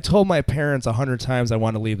 Because I told my parents 100 times I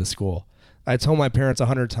want to leave the school. I told my parents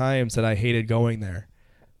 100 times that I hated going there.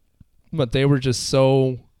 But they were just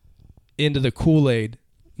so into the Kool-Aid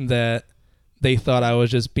that they thought I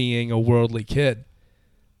was just being a worldly kid.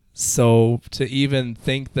 So to even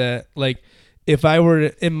think that, like, if I were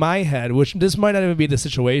in my head, which this might not even be the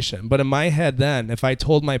situation, but in my head then, if I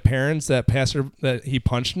told my parents that he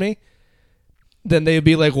punched me, then they'd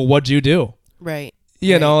be like, well, what'd you do? Right.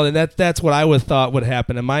 You know, and that's what I would thought would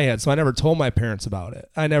happen in my head. So I never told my parents about it.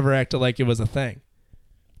 I never acted like it was a thing.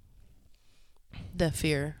 The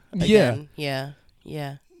fear. Again.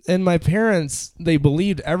 Yeah. And my parents, they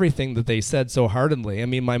believed everything that they said so heartedly. I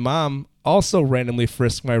mean, my mom also randomly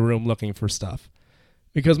frisked my room looking for stuff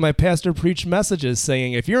because my pastor preached messages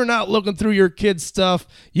saying, if you're not looking through your kids' stuff,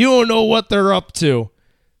 you don't know what they're up to.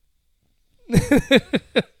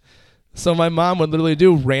 So my mom would literally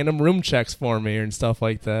do random room checks for me and stuff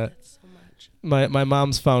like that. So much. My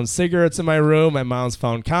mom's found cigarettes in my room. My mom's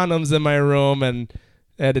found condoms in my room, and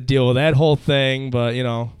I had to deal with that whole thing. But, you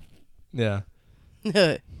know, yeah.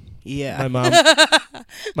 Yeah.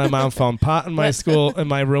 My mom found pot in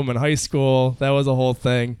my room in high school. That was a whole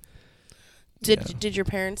thing. Did your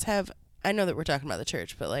parents have, I know that we're talking about the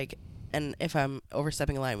church, but like, and if I'm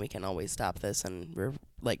overstepping a line, we can always stop this and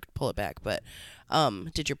pull it back. But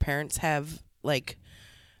did your parents have like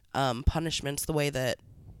punishments the way that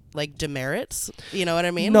like demerits? You know what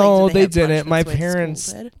I mean? No, like, they didn't. My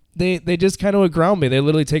parents, they just kind of would ground me. They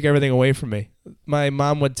literally take everything away from me. My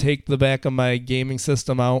mom would take the back of my gaming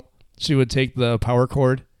system out. She would take the power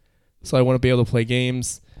cord, so I wouldn't be able to play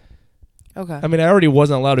games. Okay. I mean, I already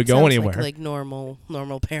wasn't allowed to go anywhere. Like normal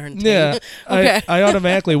parenting. Yeah. Okay. I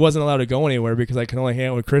automatically wasn't allowed to go anywhere because I could only hang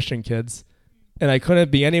out with Christian kids, and I couldn't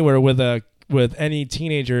be anywhere with any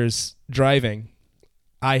teenagers driving.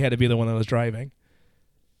 I had to be the one that was driving.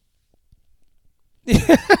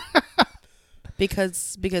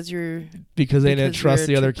 Because they didn't trust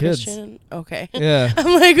the other kids. Christian? Okay. Yeah.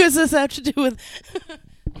 I'm like, what's this have to do with?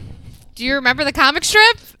 Do you remember the comic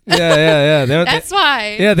strip? Yeah. That's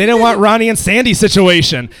why. Yeah, they didn't want Ronnie and Sandy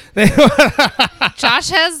situation. Josh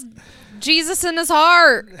has Jesus in his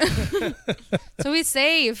heart. So he's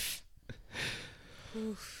safe.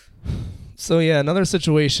 So yeah, another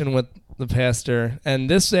situation with the pastor, and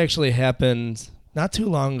this actually happened not too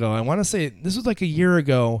long ago. I want to say this was like a year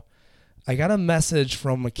ago. I got a message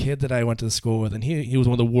from a kid that I went to school with, and he was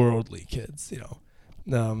one of the worldly kids, you know.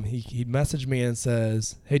 He messaged me and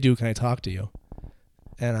says, "Hey, dude, can I talk to you?"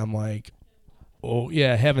 And I'm like, "Oh,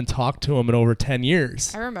 yeah, I haven't talked to him in over 10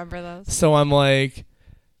 years." I remember those. So I'm like,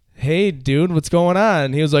 "Hey, dude, what's going on?"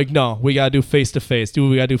 And he was like, "No, we got to do face-to-face. Dude,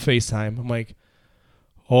 we got to do FaceTime." I'm like,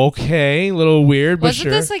 "Okay, a little weird, but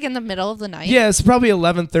sure." Wasn't this like in the middle of the night? Yeah, it's probably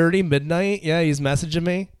 11:30, midnight. Yeah, he's messaging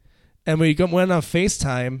me. And we went on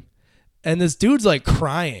FaceTime, and this dude's like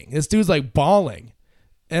crying. This dude's like bawling.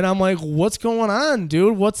 And I'm like, "What's going on,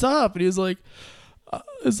 dude? What's up?" And he's like,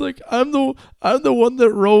 "It's like I'm the one that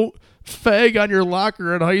wrote fag on your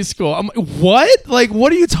locker in high school." I'm like, "What? Like,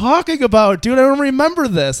 what are you talking about, dude? I don't remember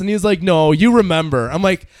this." And he's like, "No, you remember." I'm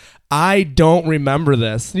like, "I don't remember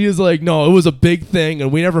this." And he was like, "No, it was a big thing, and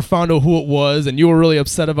we never found out who it was, and you were really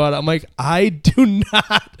upset about it." I'm like, "I do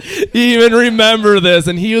not even remember this."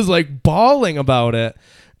 And he was like bawling about it.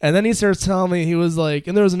 And then he starts telling me, he was like,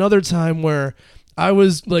 and there was another time where I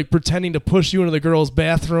was like pretending to push you into the girl's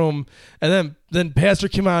bathroom, and then pastor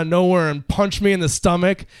came out of nowhere and punched me in the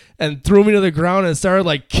stomach and threw me to the ground and started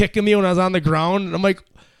like kicking me when I was on the ground. And I'm like,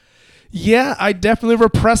 "Yeah, I definitely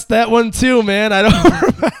repressed that one too, man. I don't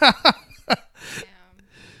remember."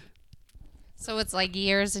 So it's like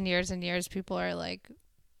years and years and years people are like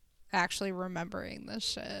actually remembering this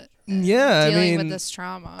shit. Yeah, dealing with this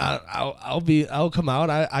trauma. I'll come out.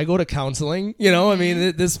 I go to counseling. You know, I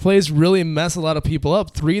mean, this place really messed a lot of people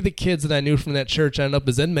up. 3 of the kids that I knew from that church ended up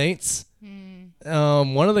as inmates.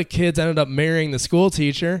 One of the kids ended up marrying the school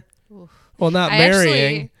teacher. Oof. Well, not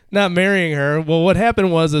marrying her. Well, what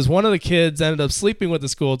happened was one of the kids ended up sleeping with the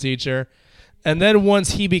school teacher, and then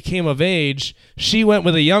once he became of age, she went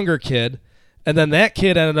with a younger kid. And then that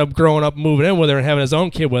kid ended up growing up, moving in with her, and having his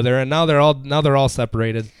own kid with her, and now they're all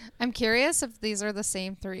separated. I'm curious if these are the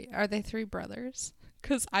same 3. Are they 3 brothers?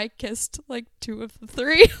 Because I kissed like 2 of the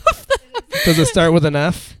 3 of them. Does it start with an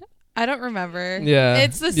F? I don't remember. Yeah,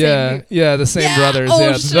 it's the same. Yeah, the same brothers. Oh,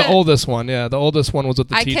 yeah, shit. The oldest one. Yeah, the oldest one was with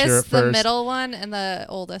the teacher at first. I kissed the middle one and the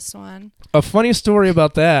oldest one. A funny story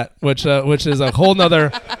about that, which is a whole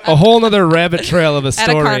nother rabbit trail of a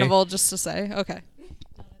story. At a carnival, just to say. Okay.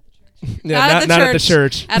 Yeah, not at the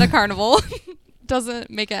church. At a carnival. Doesn't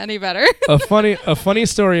make it any better. A funny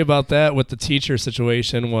story about that with the teacher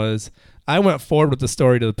situation was I went forward with the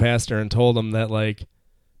story to the pastor and told him that like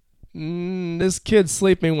this kid's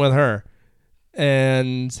sleeping with her,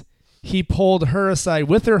 and he pulled her aside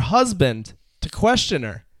with her husband to question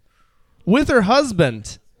her. With her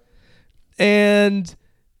husband. And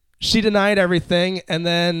she denied everything and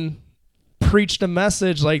then preached a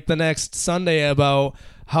message like the next Sunday about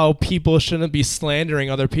how people shouldn't be slandering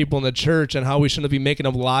other people in the church and how we shouldn't be making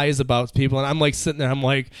up lies about people. And I'm like sitting there, I'm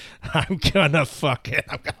like, I'm gonna fuck it.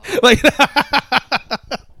 Like,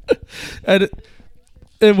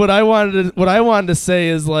 and what I wanted to say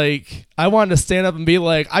is like, I wanted to stand up and be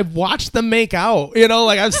like, I've watched them make out, you know,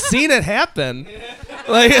 like I've seen it happen.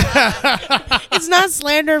 Like, it's not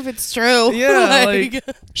slander if it's true. Yeah, like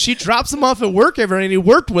she drops him off at work every day and he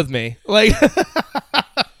worked with me. Like,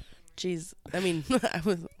 jeez, I mean, I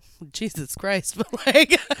was Jesus Christ, but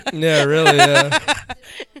like, yeah, really, yeah.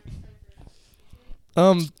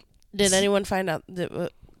 Did anyone find out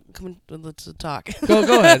that? Let's talk.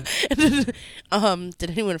 Go ahead. Did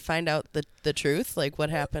anyone find out the truth? Like what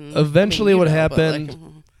happened? Eventually, what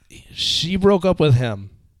happened? She broke up with him.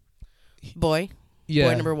 Boy. Yeah.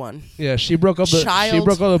 Boy number one. Yeah, she broke up with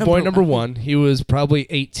boy number one. He was probably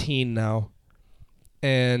 18 now.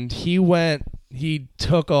 And he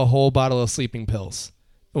took a whole bottle of sleeping pills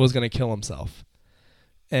and was going to kill himself.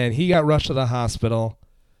 And he got rushed to the hospital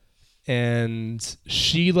and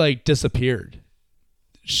she like disappeared.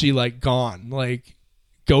 She like gone, like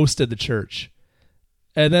ghosted the church.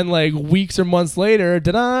 And then like weeks or months later,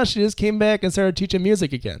 she just came back and started teaching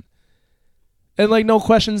music again. And like no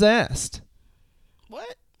questions asked.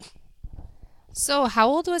 What? So how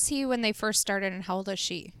old was he when they first started and how old is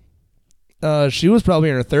she? She was probably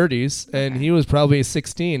in her 30s and he was probably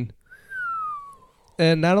 16.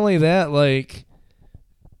 And not only that, like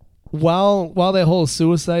while that whole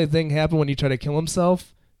suicide thing happened when he tried to kill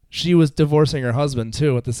himself, she was divorcing her husband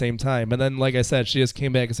too at the same time. And then like I said, she just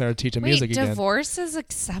came back and started teaching music again. Divorce is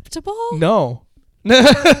acceptable? No.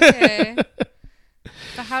 Okay.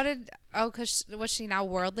 But how did... Oh, because was she now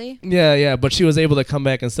worldly? Yeah, but she was able to come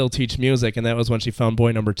back and still teach music, and that was when she found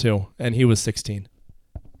boy number 2, and he was 16.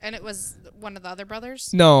 And it was one of the other brothers?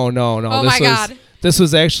 No. Oh, my God. This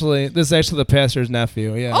is actually the pastor's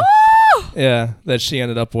nephew, yeah. Oh! Yeah, that she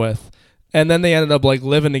ended up with. And then they ended up, like,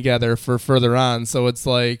 living together for further on, so it's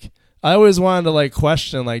like, I always wanted to, like,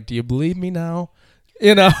 question, like, do you believe me now?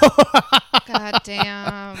 You know? God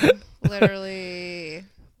damn. Literally.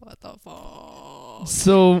 What the fuck?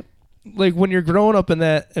 So... like when you're growing up in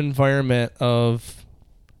that environment of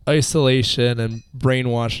isolation and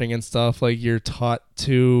brainwashing and stuff, like you're taught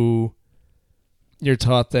that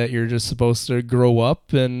you're just supposed to grow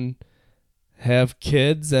up and have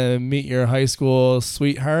kids and meet your high school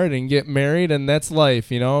sweetheart and get married and that's life,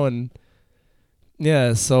 you know? And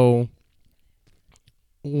yeah, so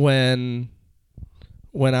when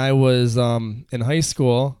I was in high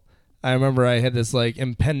school, I remember I had this like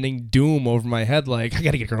impending doom over my head, like, I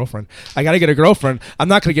gotta get a girlfriend. I'm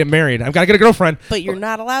not gonna get married. I've gotta get a girlfriend. But you're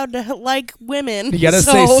not allowed to like women. You gotta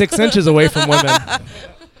stay 6 inches away from women.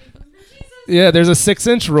 Yeah, there's a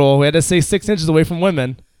 6-inch rule. We had to stay 6 inches away from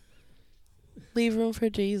women. Leave room for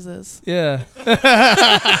Jesus. Yeah.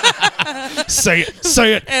 Say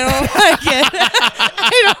it. I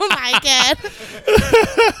don't like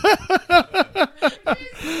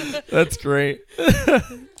it. That's great.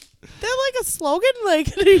 They're like a slogan?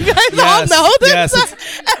 Like, do you guys all know this? Yes,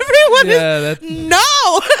 everyone is...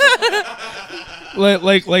 No!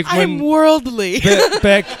 like when... I'm worldly.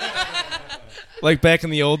 Back in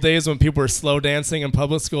the old days when people were slow dancing in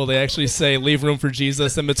public school, they actually say, leave room for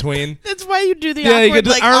Jesus in between. That's why you do the awkward, you get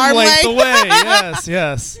the arm length away.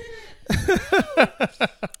 Yes.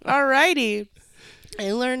 Alrighty.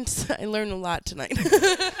 I learned a lot tonight.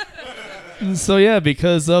 So yeah,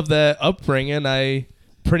 because of that upbringing, I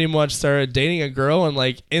pretty much started dating a girl and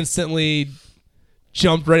like instantly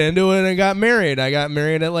jumped right into it and got married. I got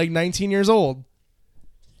married at like 19 years old.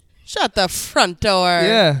 Shut the front door.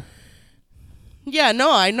 Yeah. Yeah,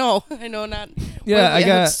 no, I know. Not.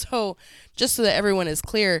 Yeah, So, just so that everyone is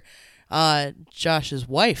clear, Josh's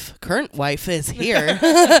current wife is here.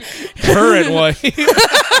 Current wife.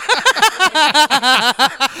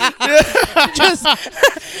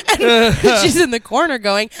 She's in the corner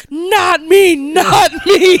going, not me.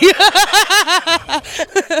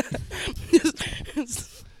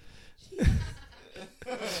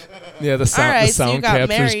 Yeah, the sound capture's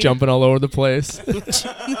married. Jumping all over the place.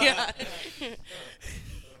 Yeah.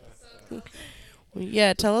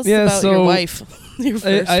 Yeah, tell us about your wife. Your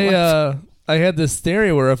first wife. I had this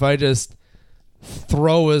theory where if I just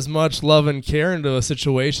throw as much love and care into a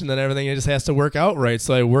situation, then everything just has to work out right.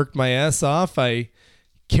 So I worked my ass off. I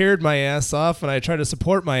cared my ass off, and I tried to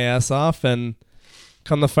support my ass off. And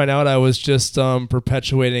come to find out, I was just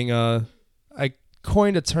perpetuating I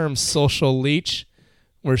coined a term social leech,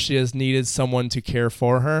 where she has needed someone to care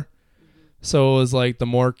for her. So it was like the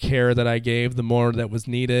more care that I gave, the more that was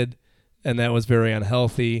needed, and that was very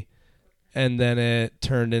unhealthy. And then it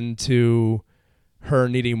turned into her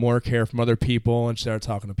needing more care from other people, and she started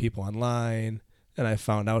talking to people online, and I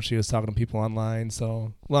found out she was talking to people online.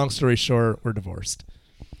 So long story short, we're divorced.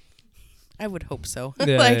 I would hope so.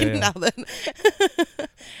 Yeah, now that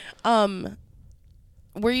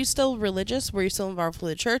were you still religious? Were you still involved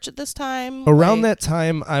with the church at this time? Around that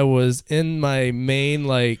time, I was in my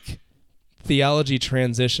main theology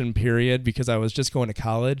transition period because I was just going to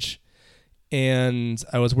college, and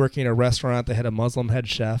I was working at a restaurant that had a Muslim head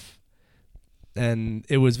chef. And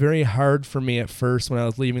it was very hard for me at first when I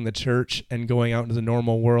was leaving the church and going out into the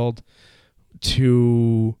normal world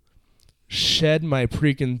to shed my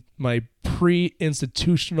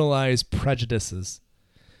pre-institutionalized prejudices,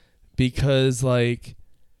 because not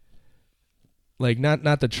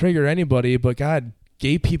to trigger anybody, but God,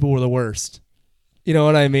 gay people were the worst. You know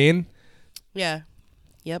what I mean? Yeah.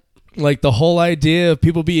 Yep. Like the whole idea of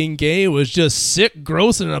people being gay was just sick,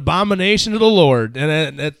 gross, and an abomination to the Lord.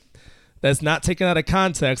 And that's not taken out of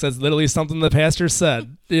context. That's literally something the pastor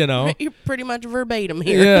said, you know? You're pretty much verbatim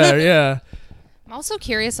here. Yeah. I'm also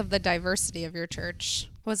curious of the diversity of your church.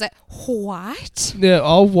 Was it what? Yeah,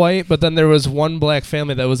 all white, but then there was one black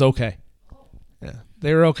family that was okay. Yeah.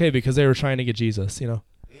 They were okay because they were trying to get Jesus, you know?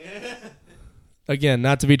 Yeah. Again,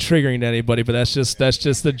 not to be triggering to anybody, but that's just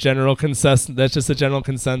the general consensus. That's just the general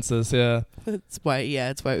consensus, yeah. That's why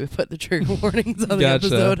we put the trigger warnings on the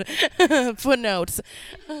Gotcha. episode. Footnotes.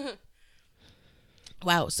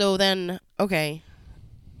 Wow. So then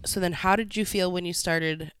how did you feel when you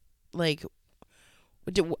started, when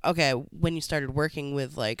you started working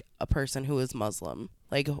with a person who was Muslim?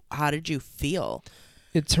 How did you feel?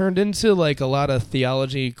 It turned into a lot of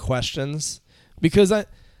theology questions, because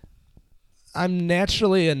I'm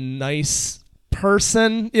naturally a nice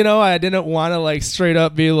person, you know. I didn't want to straight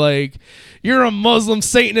up be like, you're a Muslim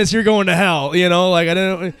Satanist, you're going to hell, you know. I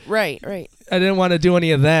didn't. Right. I didn't want to do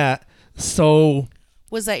any of that. So.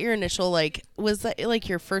 Was that your initial was that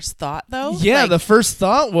your first thought though? Yeah, the first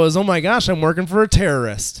thought was, oh my gosh, I'm working for a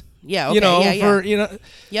terrorist. Yeah, okay, you know,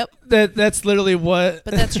 yeah. Yep. That's literally what.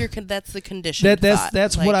 But that's that's the condition.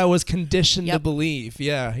 That's what I was conditioned to believe.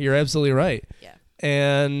 Yeah, you're absolutely right. Yeah.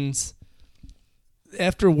 And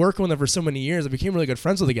after working with him for so many years, I became really good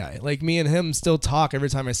friends with the guy. Me and him still talk every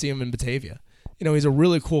time I see him in Batavia. You know, he's a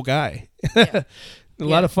really cool guy. Yeah. A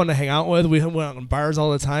lot of fun to hang out with. We went out in bars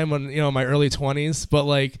all the time when, my early 20s. But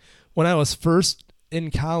when I was first in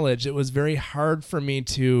college, it was very hard for me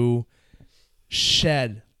to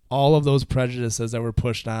shed all of those prejudices that were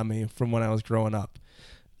pushed on me from when I was growing up.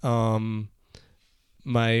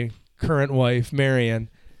 My current wife, Marian,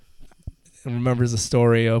 remembers the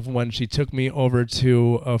story of when she took me over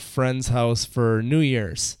to a friend's house for New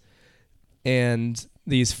Year's. And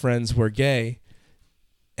these friends were gay.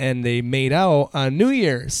 And they made out on New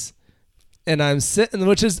Year's. And I'm sitting,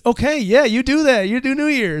 which is, okay, yeah, you do that. You do New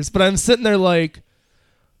Year's. But I'm sitting there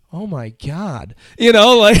oh my God. You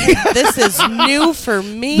know, this is new for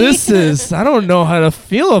me. I don't know how to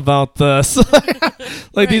feel about this.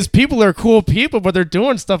 Right. These people are cool people, but they're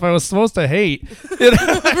doing stuff I was supposed to hate. You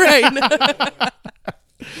know? Right.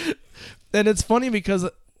 And it's funny because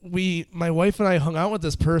my wife and I hung out with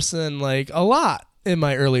this person a lot in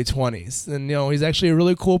my early 20s. And, he's actually a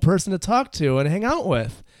really cool person to talk to and hang out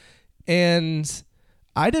with. And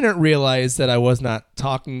I didn't realize that I was not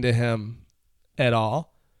talking to him at all.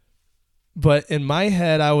 But in my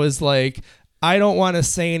head, I was I don't want to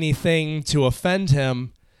say anything to offend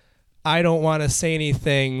him. I don't want to say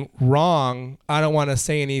anything wrong. I don't want to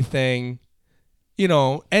say anything,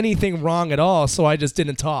 anything wrong at all. So I just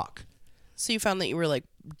didn't talk. So you found that you were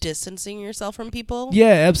distancing yourself from people?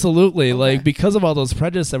 Yeah, absolutely. Okay. Because of all those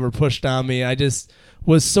prejudices that were pushed on me, I just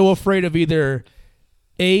was so afraid of either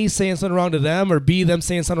A, saying something wrong to them, or B, them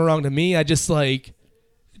saying something wrong to me. I just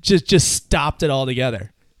just stopped it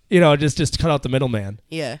altogether. Just cut out the middleman.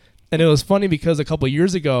 Yeah. And it was funny because a couple of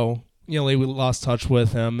years ago, we lost touch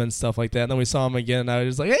with him and stuff like that. And then we saw him again. And I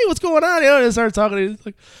was like, hey, what's going on? And I started talking to him. He's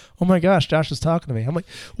like, oh my gosh, Josh is talking to me. I'm like,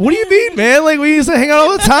 what do you mean, man? We used to hang out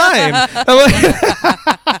all the time.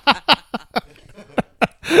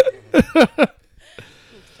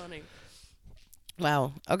 It's funny.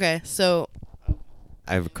 Wow. Okay. So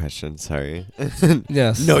I have a question. Sorry.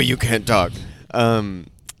 Yes. No, you can't talk.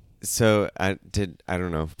 So I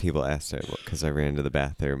don't know if people asked it because I ran to the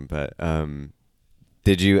bathroom, but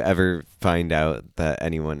did you ever find out that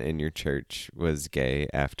anyone in your church was gay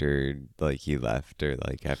after you left, or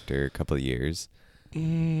after a couple of years?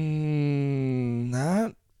 Not.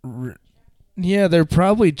 Yeah, they're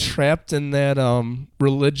probably trapped in that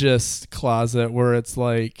religious closet where it's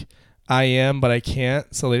like, I am, but I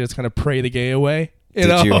can't. So they just kind of pray the gay away.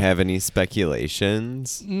 Did you have any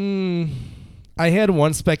speculations? I had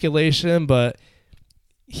one speculation, but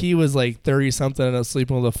he was like 30-something and I was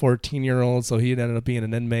sleeping with a 14-year-old, so he ended up being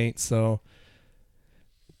an inmate. So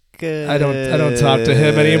Good. I don't talk to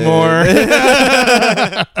him anymore.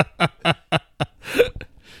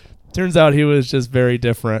 Turns out he was just very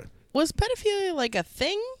different. Was pedophilia like a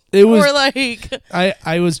thing? It was, or like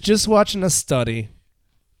I was just watching a study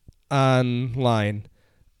online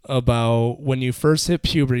about when you first hit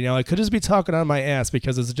puberty. Now I could just be talking on my ass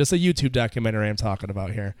because it's just a YouTube documentary I'm talking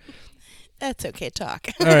about here. That's okay, talk.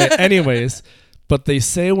 All right. Anyways, but they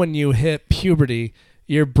say when you hit puberty,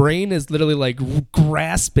 your brain is literally like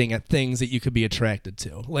grasping at things that you could be attracted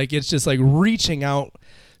to. Like it's just like reaching out.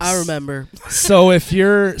 I remember. So if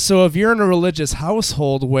you're in a religious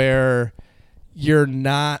household where you're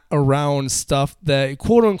not around stuff that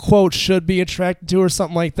quote unquote should be attracted to or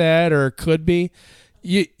something like that, or could be,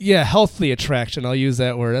 healthy attraction. I'll use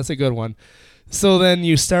that word. That's a good one. So then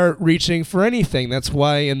you start reaching for anything. That's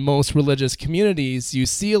why in most religious communities you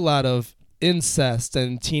see a lot of incest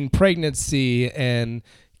and teen pregnancy and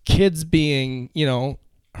kids being,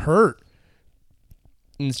 hurt.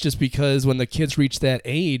 And it's just because when the kids reach that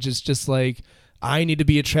age, it's just like, I need to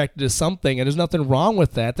be attracted to something, and there's nothing wrong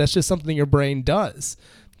with that. That's just something your brain does.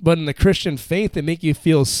 But in the Christian faith, they make you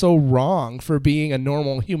feel so wrong for being a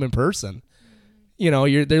normal human person. They're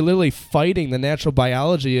literally fighting the natural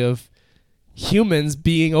biology of humans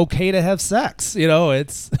being okay to have sex.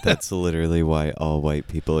 It's That's literally why all white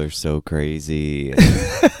people are so crazy.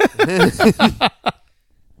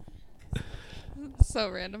 So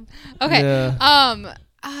random. Okay. Yeah.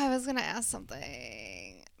 I was gonna ask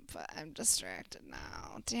something, but I'm distracted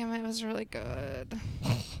now. Damn, it was really good.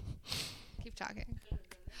 Keep talking.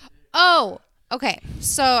 Oh, okay.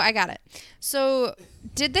 So I got it. So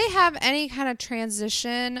did they have any kind of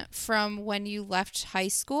transition from when you left high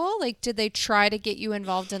school? Like, did they try to get you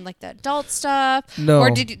involved in like the adult stuff? No.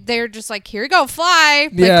 Or they're just like, here you go, fly,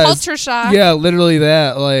 like culture shock? Yeah, literally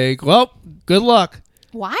that. Like, well, good luck.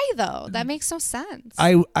 Why though? That makes no sense.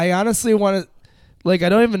 I honestly want to, like, I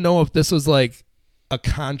don't even know if this was like a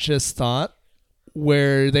conscious thought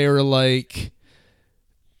where they were like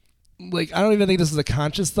I don't even think this is a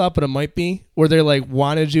conscious thought, but it might be, where they like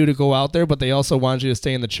wanted you to go out there, but they also wanted you to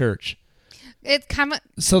stay in the church. It kind of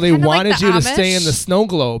so they wanted like you Amish. to stay in the snow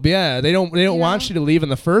globe. Yeah, they don't want you to leave in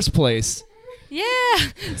the first place. Yeah.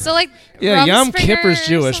 So like Yom Kippur's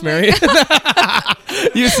Jewish, Mary.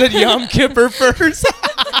 You said Yom Kippur first.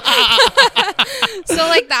 So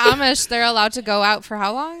like the Amish, they're allowed to go out for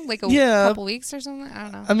how long? Like a couple weeks or something? I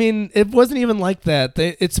don't know. I mean, it wasn't even like that.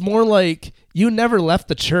 It's more like you never left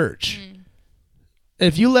the church.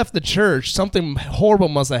 If you left the church, something horrible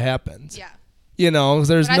must have happened. Yeah.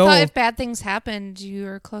 There's but I thought if bad things happened, you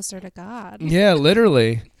were closer to God. Yeah,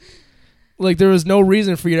 literally. Like, there was no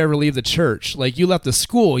reason for you to ever leave the church. Like, you left the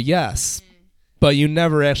school, yes, but you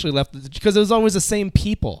never actually left because it was always the same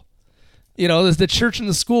people. The church and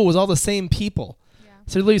the school was all the same people. Yeah.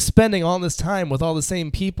 So you're literally spending all this time with all the same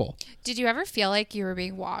people. Did you ever feel like you were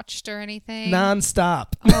being watched or anything?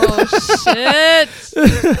 Non-stop. Oh, shit.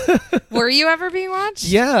 Were you ever being watched?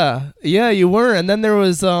 Yeah, you were. And then there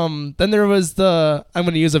was I'm going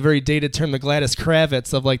to use a very dated term, the Gladys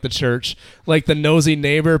Kravitz of like the church, like the nosy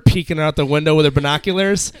neighbor peeking out the window with her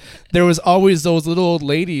binoculars. There was always those little old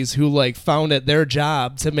ladies who like found it their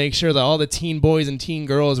job to make sure that all the teen boys and teen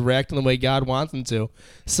girls were acting the way God wants them to.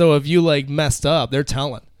 So if you like messed up, they're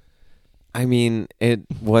telling. I mean, it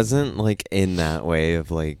wasn't like in that way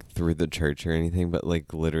of like through the church or anything, but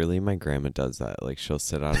like literally my grandma does that. Like she'll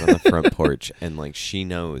sit out on the front porch and like she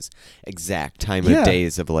knows exact time of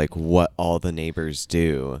days of like what all the neighbors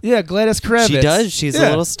do. Yeah, Gladys Kravitz. She does. She's a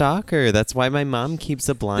little stalker. That's why my mom keeps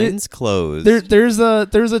the blinds closed. There's a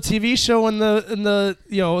TV show in the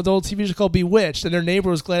the old TV show called Bewitched, and their neighbor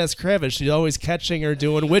was Gladys Kravitz. She's always catching her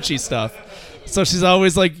doing witchy stuff. So she's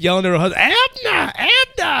always like yelling to her husband,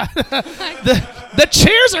 Abner! the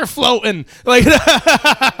chairs are floating. Like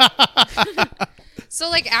So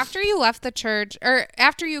like after you left the church or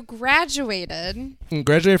after you graduated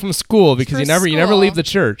from school, because you never leave the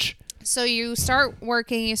church. So you start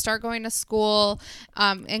working, you start going to school,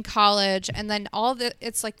 in college, and then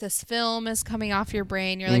it's like this film is coming off your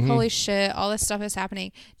brain. You're like, holy shit, all this stuff is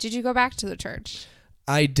happening. Did you go back to the church?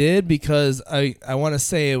 I did, because I want to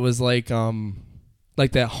say it was like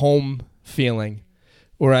that home feeling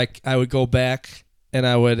where I would go back and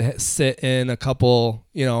I would sit in a couple,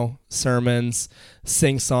 sermons,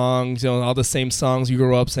 sing songs, all the same songs you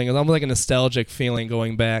grew up singing. It was almost like a nostalgic feeling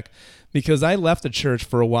going back, because I left the church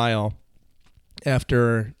for a while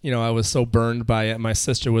after, I was so burned by it. My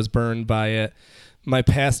sister was burned by it. My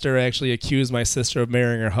pastor actually accused my sister of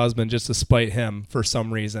marrying her husband just to spite him for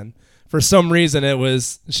some reason. For some reason,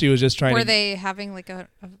 she was just trying to... Were they having like a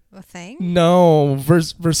thing? No.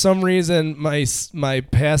 For some reason, my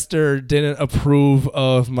pastor didn't approve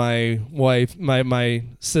of my wife, my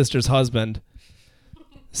sister's husband.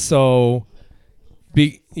 So,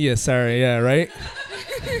 right?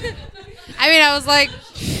 I mean, I was like...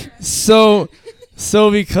 So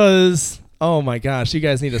because... Oh my gosh, you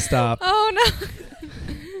guys need to stop. Oh, no.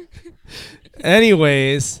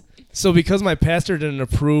 Anyways... So because my pastor didn't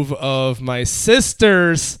approve of my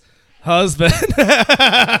sister's husband.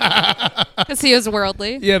 Because he was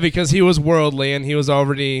worldly. Yeah, because he was worldly, and he was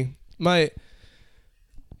already... My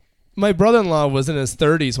brother-in-law was in his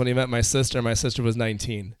 30s when he met my sister. My sister was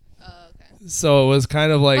 19. Oh, okay. So it was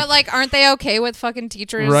kind of like... But like, aren't they okay with fucking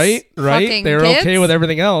teachers? Right. They're kids? okay with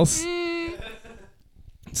everything else.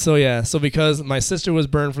 So yeah, because my sister was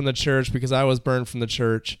burned from the church, because I was burned from the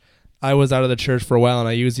church, I was out of the church for a while, and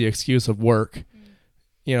I used the excuse of work,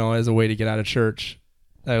 as a way to get out of church.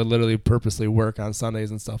 I would literally purposely work on Sundays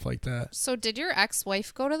and stuff like that. So did your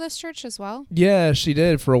ex-wife go to this church as well? Yeah, she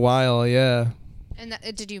did for a while, yeah. And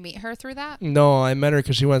did you meet her through that? No, I met her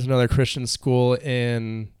because she went to another Christian school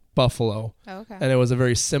in Buffalo. Oh, okay. And it was a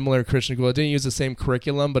very similar Christian school. It didn't use the same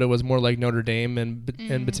curriculum, but it was more like Notre Dame in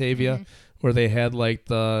Batavia, where they had like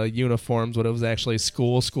the uniforms, but it was actually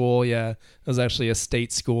school. Yeah, it was actually a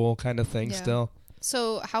state school kind of thing still.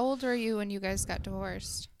 So how old were you when you guys got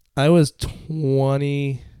divorced? I was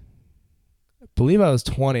 20. I believe I was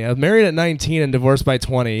 20. I was married at 19 and divorced by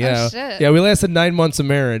 20. Yeah. Oh, shit. Yeah, we lasted 9 months of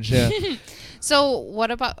marriage. Yeah. So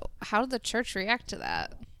how did the church react to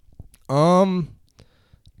that?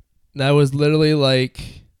 That was literally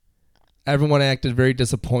like everyone acted very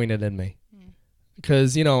disappointed in me.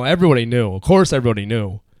 Because, everybody knew. Of course everybody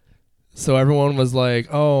knew. So everyone was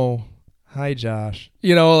like, oh, hi, Josh.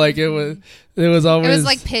 It was always... It was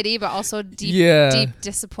like pity, but also deep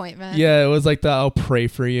disappointment. Yeah, it was like I'll pray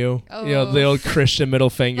for you. Oh. The old Christian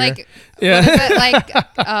middle finger. Like, yeah. What is it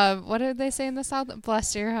like, what did they say in the South?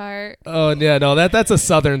 Bless your heart. Oh, yeah, no, that's a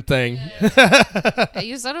Southern thing.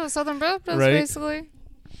 You said it was Southern Baptist, right? Basically.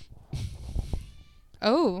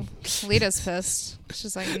 Oh, Lita's pissed.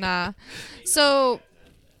 She's like, nah. So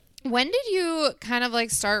when did you kind of like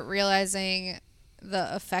start realizing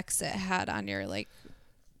the effects it had on your like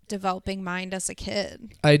developing mind as a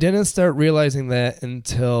kid? I didn't start realizing that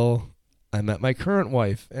until I met my current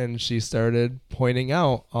wife, and she started pointing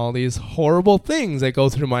out all these horrible things that go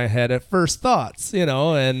through my head at first thoughts,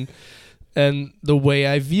 and the way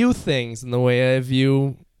I view things and the way I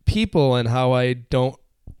view people and how I don't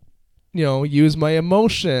use my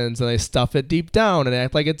emotions and I stuff it deep down and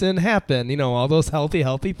act like it didn't happen. All those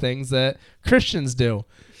healthy things that Christians do,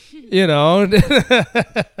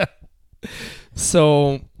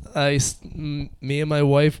 So me and my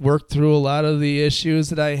wife worked through a lot of the issues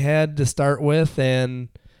that I had to start with. And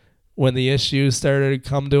when the issues started to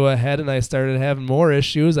come to a head and I started having more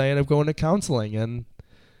issues, I ended up going to counseling, and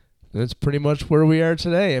that's pretty much where we are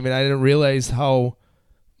today. I mean, I didn't realize how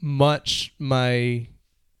much my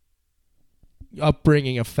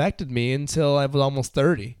upbringing affected me until I was almost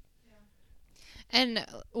 30. And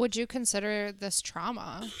would you consider this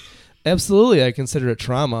trauma? Absolutely, I consider it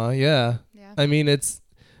trauma. Yeah. I mean,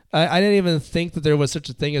 I didn't even think that there was such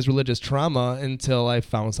a thing as religious trauma until I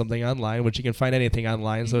found something online, which you can find anything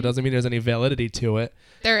online, so it doesn't mean there's any validity to it.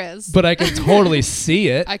 There is. But I can totally see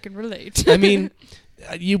it. I can relate. I mean,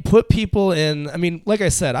 you put people in, like I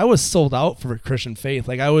said, I was sold out for Christian faith.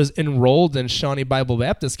 Like, I was enrolled in Shawnee Bible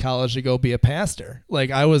Baptist College to go be a pastor. Like,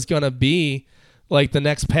 I was going to be like the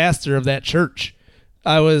next pastor of that church.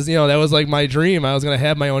 I was, that was like my dream. I was going to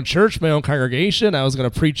have my own church, my own congregation. I was going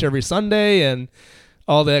to preach every Sunday and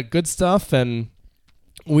all that good stuff. And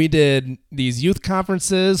we did these youth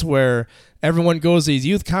conferences where everyone goes to these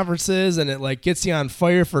youth conferences and it like gets you on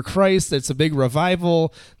fire for Christ. It's a big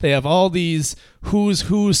revival. They have all these who's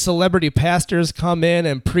who celebrity pastors come in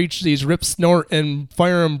and preach these rip, snort, and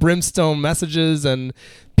fire and brimstone messages, and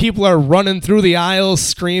people are running through the aisles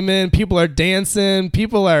screaming. People are dancing.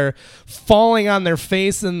 People are falling on their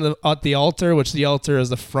face at the altar, which the altar is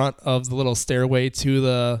the front of the little stairway to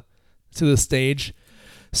the stage.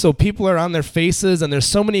 So people are on their faces, and there's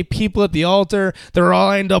so many people at the altar. They're all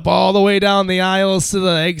lined up all the way down the aisles to the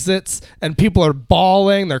exits, and people are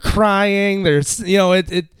bawling. They're crying. There's,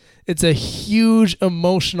 it's it's a huge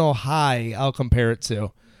emotional high. I'll compare it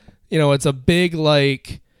to, it's a big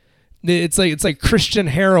it's like Christian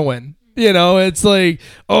heroin. It's like,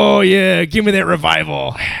 oh yeah, give me that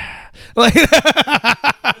revival. Like,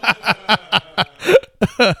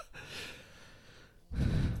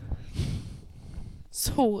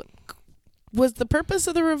 so was the purpose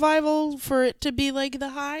of the revival for it to be like the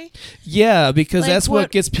high? Yeah, because that's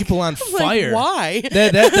what gets people on fire. Why?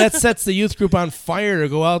 that sets the youth group on fire to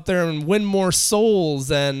go out there and win more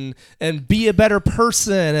souls and be a better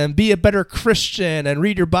person and be a better Christian and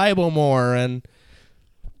read your Bible more. And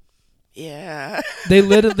yeah, they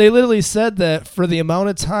literally said that for the amount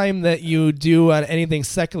of time that you do on anything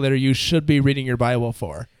secular, you should be reading your Bible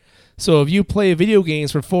for. So if you play video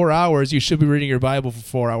games for 4 hours, you should be reading your Bible for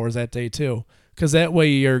 4 hours that day too, because that way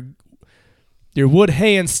your wood,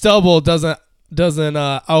 hay, and stubble doesn't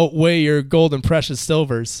outweigh your gold and precious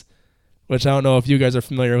silvers, which I don't know if you guys are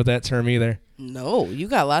familiar with that term either. No, you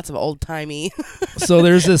got lots of old timey. So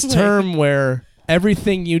there's this term where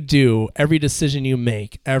everything you do, every decision you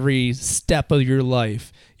make, every step of your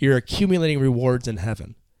life, you're accumulating rewards in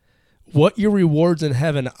heaven. What your rewards in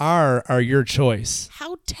heaven are your choice.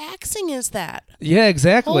 How taxing is that? Yeah,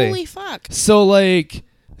 exactly. Holy fuck. So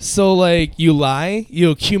you lie,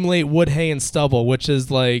 you accumulate wood, hay, and stubble, which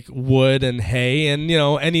is like wood and hay and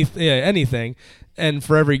anything. And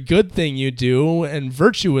for every good thing you do and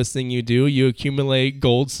virtuous thing you do, you accumulate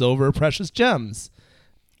gold, silver, precious gems.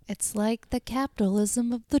 It's like the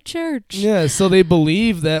capitalism of the church. Yeah, so they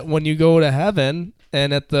believe that when you go to heaven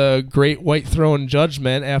and at the great white throne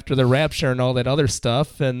judgment after the rapture and all that other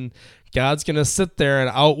stuff, and God's going to sit there and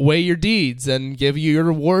outweigh your deeds and give you your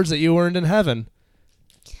rewards that you earned in heaven.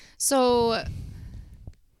 So,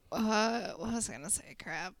 what was I going to say?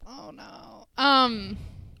 Crap. Oh, no.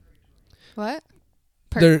 What?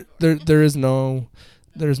 There's no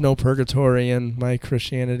purgatory in my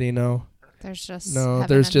Christianity, no. There's just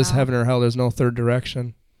heaven or hell. There's no third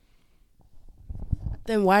direction.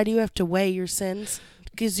 Then why do you have to weigh your sins?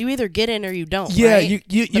 Because you either get in or you don't. Yeah, right?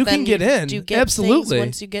 you can get in. Do you get absolutely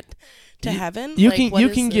once you get to heaven? You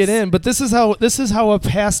can get in, but this is how a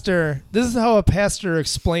pastor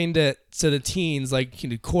explained it to the teens, like,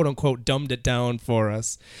 quote unquote dumbed it down for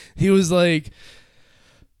us. He was like,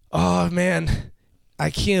 "Oh man, I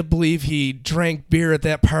can't believe he drank beer at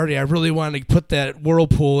that party. I really wanted to put that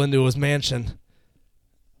whirlpool into his mansion."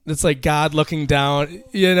 It's like God looking down.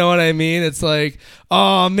 You know what I mean? It's like,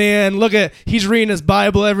 oh man, he's reading his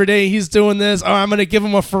Bible every day. He's doing this. Oh, I'm going to give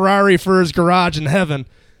him a Ferrari for his garage in heaven.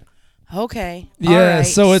 Okay. Yeah. Right.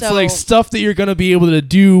 So it's like stuff that you're going to be able to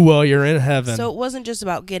do while you're in heaven. So it wasn't just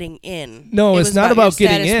about getting in. No, it's not about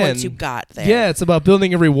getting in. Once you got there. Yeah. It's about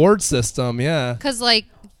building a reward system. Yeah. Because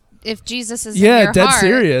if Jesus is in your heart. Yeah, dead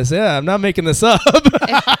serious. Yeah, I'm not making this up.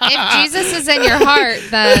 if Jesus is in your heart,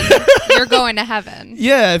 then you're going to heaven.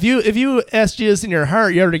 Yeah, if you ask Jesus in your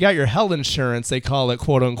heart, you already got your hell insurance, they call it,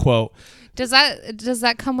 quote unquote. Does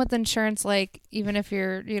that come with insurance, like, even if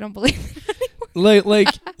you don't believe it anymore?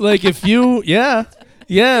 like if you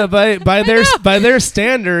by their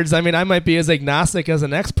standards, I mean, I might be as agnostic as the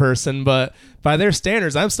next person, but by their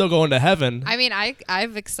standards, I'm still going to heaven. I mean,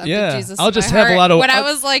 I've accepted Jesus. I'll just have a lot of when I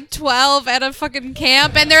was like 12 at a fucking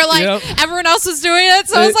camp, and they're like, everyone else was doing it,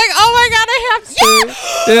 so I was like, oh my god,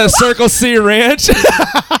 I have Circle C Ranch. Dude,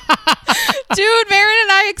 Marin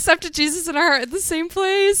and I accepted Jesus in our heart at the same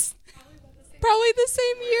place. Probably the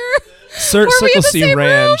same year. Circle C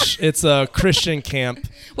Ranch. It's a Christian camp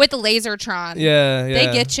with the Lasertron. Yeah.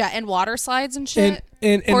 They get you, and water slides and shit.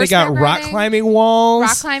 And they got rock climbing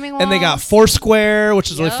walls. And they got Foursquare, which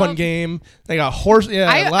is a really fun game. They got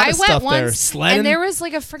a lot of stuff there. Sledding. And there was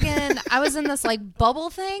like I was in this like bubble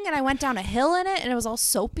thing, and I went down a hill in it, and it was all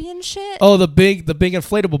soapy and shit. Oh, the big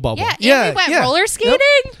inflatable bubble. Yeah, and we went roller skating.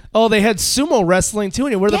 Yep. Oh, they had sumo wrestling too,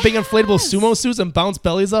 and you wear the big inflatable sumo suits and bounce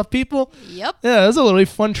bellies off people. Yep. Yeah, it was a really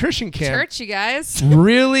fun Christian camp. Church, you guys.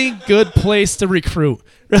 Really good place to recruit.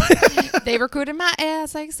 They recruited my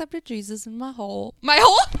ass. I accepted Jesus in my hole. My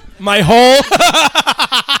hole? Oh my god!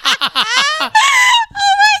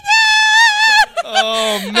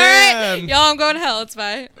 Oh man! All right, y'all, I'm going to hell. It's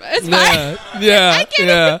fine. It's fine. Yeah. I can't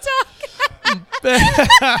even talk.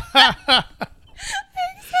 I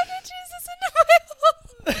accepted Jesus into my hole.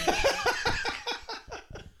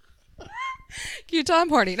 Utah, I'm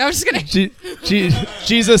horny. No, I'm just kidding.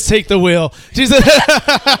 Jesus, take the wheel. Jesus.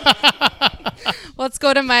 Let's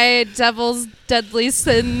go to my devil's deadly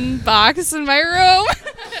sin box in my room.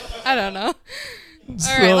 I don't know.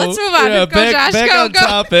 All right, let's move on. Yeah, go, Josh. Back go, on go.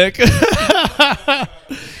 topic.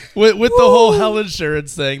 with the whole hell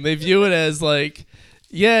insurance thing, they view it as like,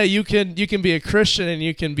 yeah, you can be a Christian and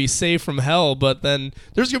you can be saved from hell, but then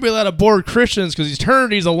there's going to be a lot of bored Christians because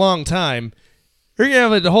eternity's a long time. You're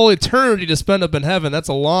going to have a whole eternity to spend up in heaven. That's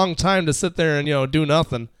a long time to sit there and, do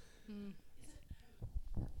nothing.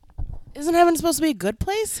 Isn't heaven supposed to be a good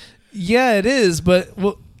place? Yeah, it is, but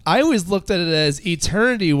I always looked at it as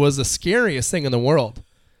eternity was the scariest thing in the world.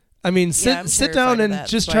 I mean, sit down and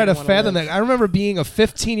just try to fathom that. I remember being a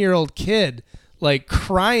 15-year-old kid, like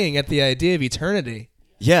crying at the idea of eternity.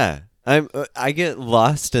 Yeah, I get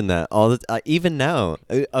lost in that all the even now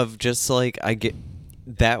of just like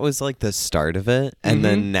that was like the start of it, and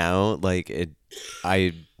then now like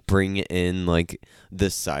I bring in like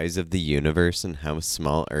the size of the universe and how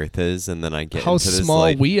small Earth is, and then I get how into this, small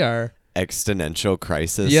like, we are. Existential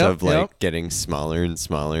crisis of like getting smaller and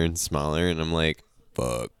smaller and smaller, and I'm like,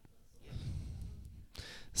 fuck.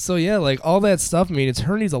 So yeah, like all that stuff, I mean,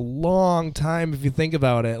 eternity's a long time if you think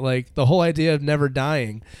about it. Like the whole idea of never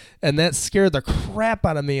dying. And that scared the crap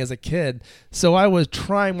out of me as a kid. So I was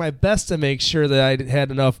trying my best to make sure that I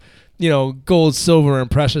had enough, gold, silver, and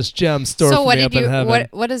precious gems stored for me up in heaven.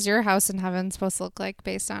 What is your house in heaven supposed to look like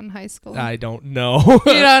based on high school? I don't know.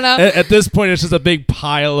 You don't know? At this point, it's just a big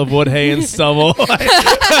pile of wood, hay, and stubble. Probably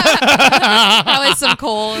some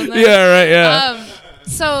coal in there. Yeah, right, yeah.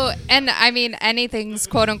 So, and I mean, anything's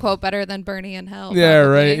quote unquote better than burning in hell. Yeah,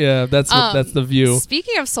 probably. right. Yeah, that's the view.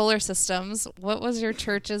 Speaking of solar systems, what was your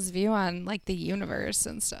church's view on like the universe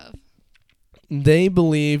and stuff? They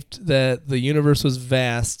believed that the universe was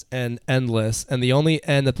vast and endless, and the only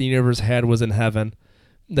end that the universe had was in heaven.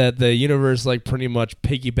 That the universe like pretty much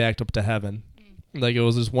piggybacked up to heaven, like it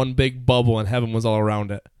was this one big bubble, and heaven was all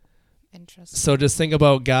around it. Interesting. So just think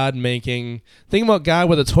about God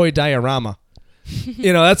with a toy diorama.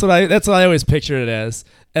 That's what I always pictured it as.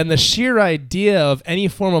 And the sheer idea of any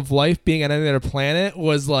form of life being on any other planet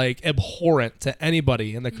was like abhorrent to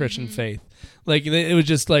anybody in the Christian faith. Like it was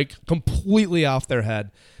just like completely off their head,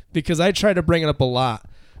 because I tried to bring it up a lot.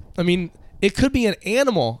 I mean, it could be an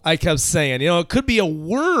animal, I kept saying, it could be a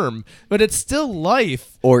worm, but it's still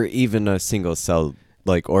life. Or even a single cell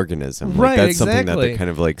like organism. Right, like, that's exactly. something that they're kind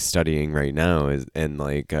of like studying right now and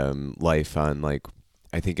like life on like,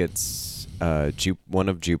 I think it's one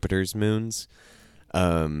of Jupiter's moons.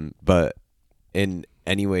 But in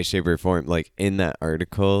any way, shape, or form, like in that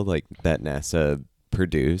article, like that NASA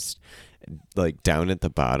produced, like down at the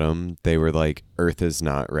bottom, they were like, Earth is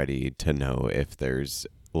not ready to know if there's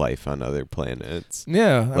life on other planets.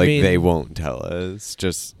 Yeah. Like they won't tell us.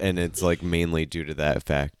 And it's like mainly due to that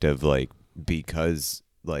fact of like, because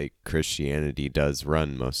like Christianity does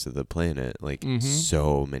run most of the planet, like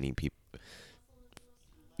so many people.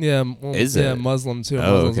 Yeah, it? Muslim too.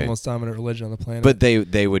 Oh, Muslim's the most dominant religion on the planet. But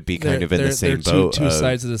they would be kind of in the same boat. Two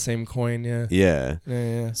sides of the same coin. Yeah.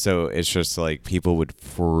 Yeah. So it's just like people would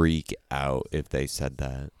freak out if they said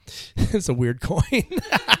that. It's a weird coin.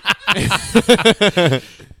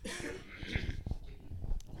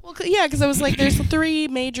 Well, yeah, because I was like, there's 3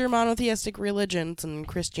 major monotheistic religions, and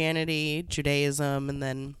Christianity, Judaism, and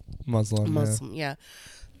then Muslim. Yeah.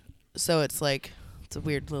 So it's like it's a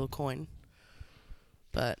weird little coin.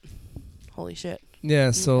 But holy shit.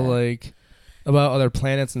 Yeah, so like about other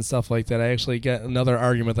planets and stuff like that, I actually get another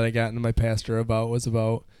argument that I got into my pastor about was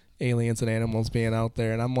about aliens and animals being out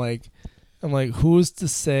there, and I'm like who's to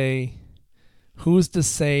say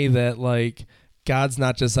that like God's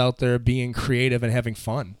not just out there being creative and having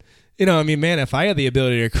fun? I mean, man, if I had the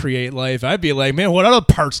ability to create life, I'd be like, man, what other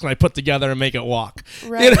parts can I put together and make it walk?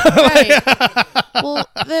 Right. Right. Well,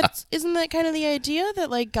 isn't that kind of the idea that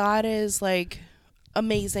like God is like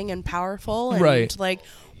amazing and powerful and right. like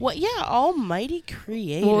almighty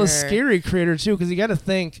creator. Well, a scary creator too, because you got to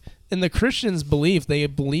think in the Christians' belief, they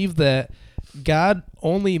believe that God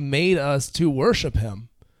only made us to worship him.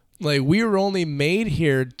 Like we were only made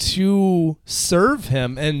here to serve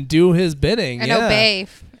him and do his bidding and obey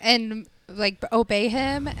and like obey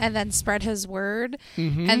him and then spread his word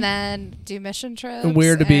and then do mission trips. And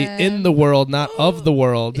we're to be in the world, not of the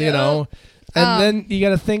world, And then you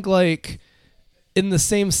got to think like in the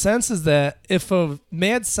same sense as that if a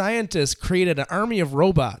mad scientist created an army of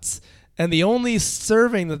robots and the only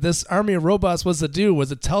serving that this army of robots was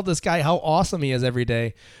to tell this guy how awesome he is every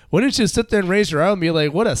day, wouldn't you sit there and raise your arm and be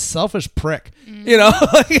like, what a selfish prick,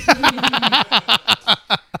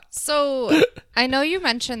 So I know you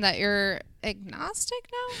mentioned that you're agnostic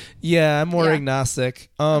now? Yeah, I'm more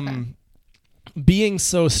agnostic. Being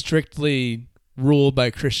so strictly ruled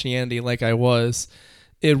by Christianity like I was,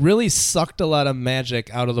 it really sucked a lot of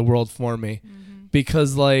magic out of the world for me.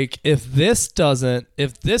 Because like if this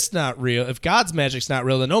not real, if God's magic's not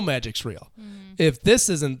real, then no magic's real. if this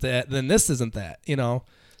isn't that, then this isn't that, you know?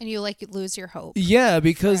 And you like lose your hope. Yeah,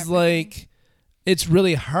 because like it's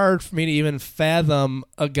really hard for me to even fathom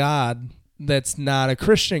a God that's not a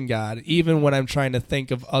Christian God, even when I'm trying to think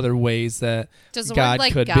of other ways that Does the God word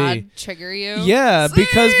like could God be. trigger you? Yeah,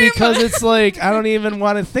 because it's like I don't even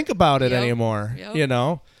want to think about it anymore, Yep. you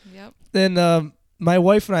know? Yep. And my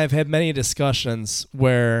wife and I have had many discussions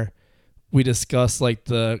where we discuss like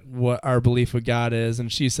what our belief of God is,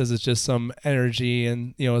 and she says it's just some energy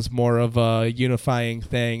and, you know, it's more of a unifying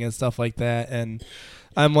thing and stuff like that. And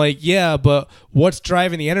I'm like, yeah, but what's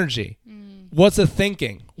driving the energy? What's it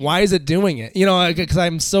thinking? Why is it doing it? You know, because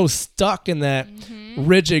I'm so stuck in that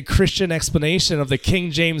rigid Christian explanation of the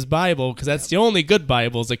King James Bible, because that's the only good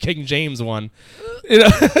Bible is the King James one. You know,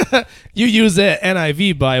 you use that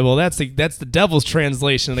NIV Bible. That's the devil's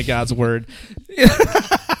translation of God's word.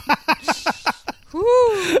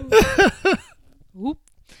 Whoop.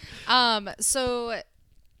 So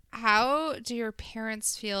how do your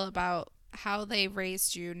parents feel about how they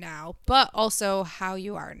raised you now, but also how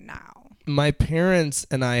you are now? My parents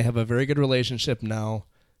and I have a very good relationship now.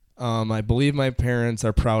 I believe my parents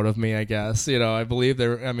are proud of me, I guess. You know, I believe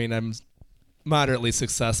I'm moderately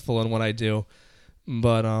successful in what I do.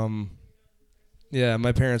 But, yeah,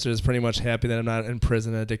 my parents are just pretty much happy that I'm not in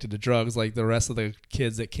prison and addicted to drugs like the rest of the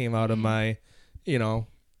kids that came out of my, you know,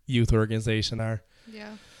 youth organization are.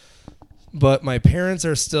 Yeah. But my parents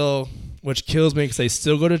are still, which kills me because they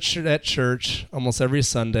still go to at church almost every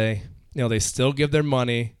Sunday. You know, they still give their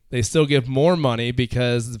money. They still give more money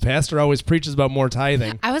because the pastor always preaches about more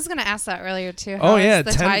tithing. I was going to ask that earlier too. How is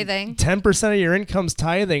the tithing? 10% of your income's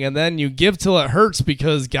tithing, and then you give till it hurts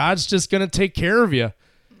because God's just going to take care of you.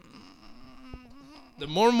 The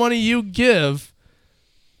more money you give,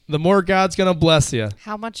 the more God's going to bless you.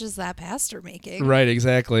 How much is that pastor making? Right,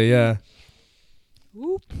 exactly, yeah.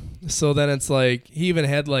 Whoop. So then it's like, he even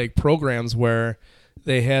had like programs where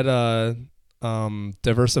they had a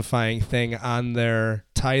diversifying thing on their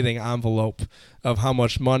tithing envelope of how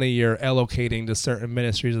much money you're allocating to certain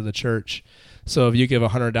ministries of the church. So if you give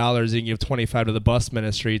 $100, you can give 25 to the bus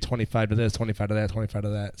ministry, 25 to this, 25 to that, 25 to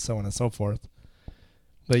that, so on and so forth.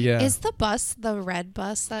 But yeah. Is the bus the red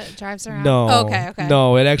bus that drives around? No. Oh, okay.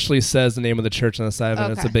 No, it actually says the name of the church on the side of it.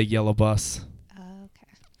 Okay. It's a big yellow bus.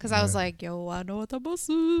 Okay. Because I was like, yo, I know what the bus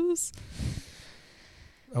is.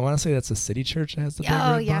 I want to say that's a city church that has the big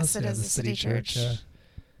Oh, red yes, bus. it is a city church. Yeah.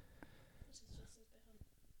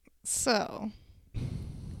 So,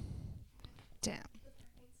 damn.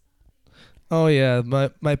 Oh yeah,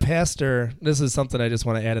 my pastor. This is something I just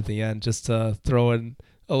want to add at the end, just to throw in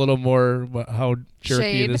a little more how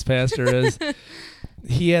jerky Shade. this pastor is.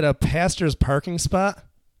 He had a pastor's parking spot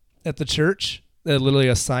at the church. There was literally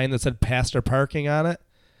a sign that said "pastor parking" on it,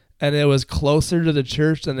 and it was closer to the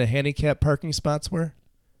church than the handicap parking spots were.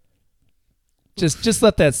 Just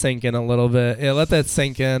let that sink in a little bit. Yeah, let that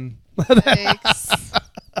sink in. Yikes.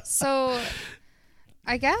 So,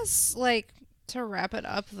 I guess, like, to wrap it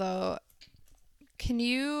up, though, can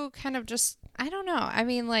you kind of just, I don't know, I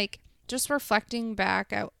mean, like, just reflecting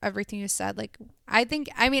back at everything you said, like, I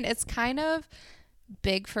mean, it's kind of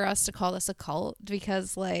big for us to call this a cult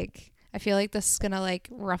because, like, I feel like this is going to, like,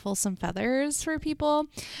 ruffle some feathers for people,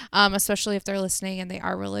 especially if they're listening and they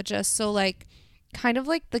are religious. So, like, kind of,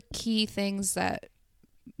 like, the key things that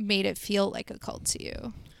made it feel like a cult to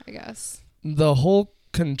you, I guess. The whole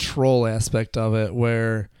control aspect of it,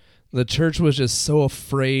 where the church was just so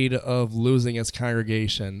afraid of losing its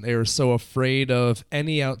congregation. They were so afraid of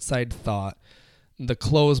any outside thought, the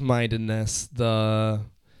closed-mindedness,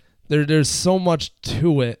 there's so much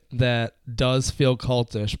to it that does feel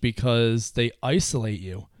cultish because they isolate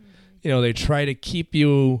you. You know, they try to keep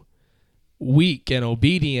you weak and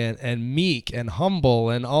obedient and meek and humble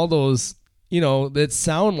and all those, you know, that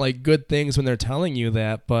sound like good things when they're telling you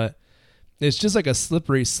that, but it's just like a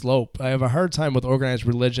slippery slope. I have a hard time with organized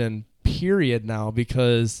religion, period, now,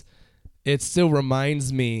 because it still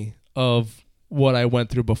reminds me of what I went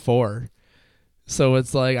through before. So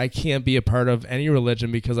it's like I can't be a part of any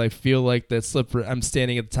religion because I feel like I'm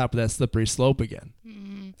standing at the top of that slippery slope again.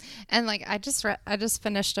 Mm. And like I just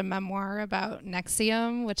finished a memoir about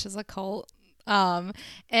NXIVM, which is a cult,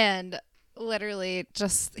 and literally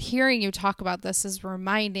just hearing you talk about this is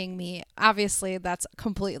reminding me, obviously that's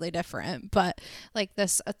completely different, but like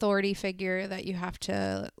this authority figure that you have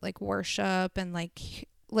to like worship and like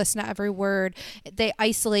listen to every word. They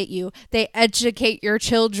isolate you. They educate your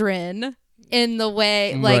children in the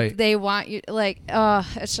way like right. they want you, like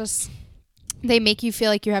it's just they make you feel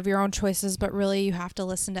like you have your own choices, but really you have to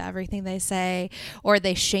listen to everything they say, or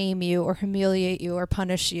they shame you or humiliate you or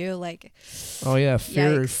punish you. Like, oh yeah,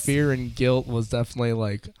 fear yikes. and guilt was definitely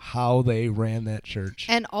like how they ran that church.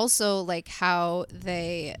 And also like how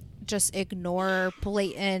they just ignore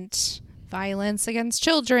blatant violence against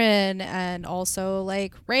children, and also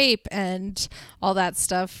like rape and all that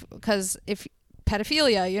stuff. Because if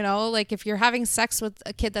pedophilia, you know, like if you're having sex with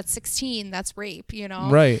a kid that's 16, that's rape, you know?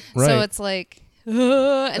 Right. So it's like,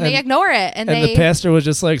 and they ignore it. And the pastor was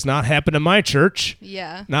just like, it's not happening in my church.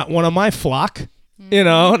 Yeah. Not one of my flock, you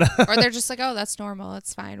know? Or they're just like, oh, that's normal.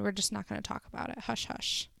 It's fine. We're just not going to talk about it. Hush,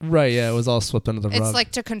 hush. Right. Yeah. It was all swept under the rug. It's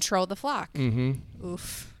like to control the flock. Mm-hmm.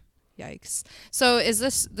 Oof. Yikes. So is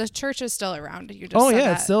the church is still around? You just oh said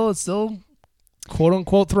yeah, that. it's still quote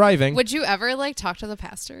unquote thriving. Would you ever like talk to the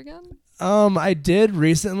pastor again? I did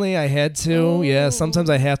recently. I had to. Oh. Yeah, sometimes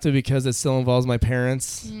I have to because it still involves my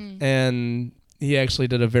parents. And he actually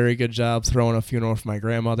did a very good job throwing a funeral for my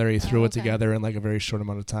grandmother. He threw it together in like a very short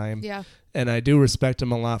amount of time. Yeah. And I do respect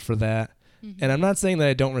him a lot for that. And I'm not saying that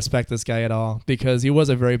I don't respect this guy at all, because he was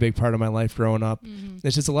a very big part of my life growing up.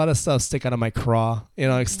 It's just a lot of stuff stick out of my craw, you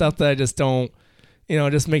know, like stuff that I just don't, you know,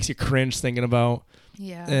 it just makes you cringe thinking about.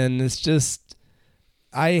 Yeah. And it's just,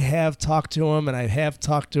 I have talked to him, and I have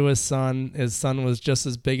talked to his son. His son was just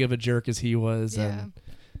as big of a jerk as he was. Yeah.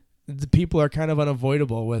 And the people are kind of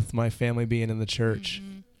unavoidable with my family being in the church.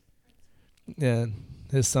 Yeah.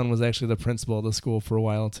 His son was actually the principal of the school for a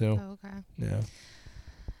while too. Oh, okay. Yeah.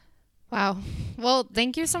 Wow. Well,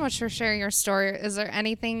 thank you so much for sharing your story. Is there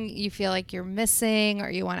anything you feel like you're missing or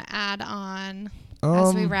you want to add on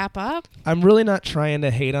as we wrap up? I'm really not trying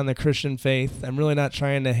to hate on the Christian faith. I'm really not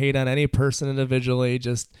trying to hate on any person individually,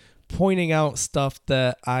 just pointing out stuff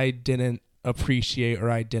that I didn't appreciate or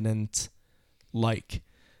I didn't like.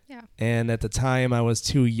 Yeah. And at the time, I was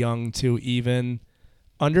too young to even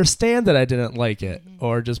understand that I didn't like it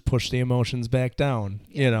or just push the emotions back down,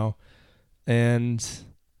 you know. And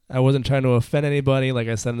I wasn't trying to offend anybody. Like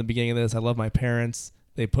I said in the beginning of this, I love my parents.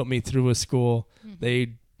 They put me through a school.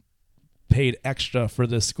 They paid extra for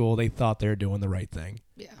this school. They thought they were doing the right thing.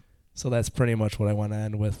 Yeah. So that's pretty much what I want to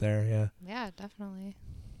end with there. Yeah. Yeah, definitely.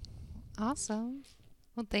 Awesome.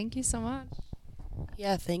 Well, thank you so much.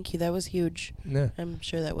 Yeah, thank you. That was huge. Yeah. I'm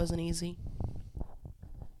sure that wasn't easy.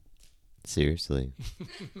 Seriously.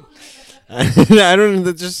 I don't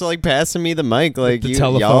know, just like passing me the mic, like the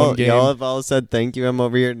telephone game. Y'all have all said thank you. I'm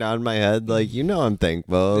over here nodding my head, like, you know, I'm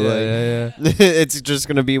thankful. Yeah, like, it's just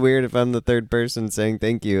gonna be weird if I'm the third person saying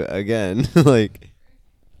thank you again. Like,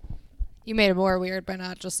 you made it more weird by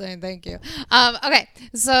not just saying thank you. Okay,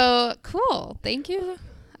 so cool. Thank you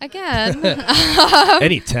again.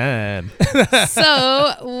 Anytime.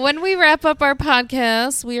 So when we wrap up our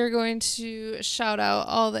podcast, we are going to shout out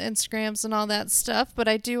all the Instagrams and all that stuff. But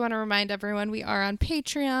I do want to remind everyone we are on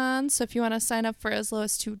Patreon. So if you want to sign up for as low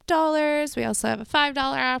as $2, we also have a $5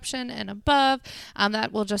 option and above.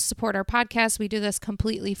 That will just support our podcast. We do this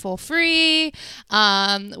completely for free.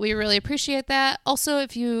 We really appreciate that. Also,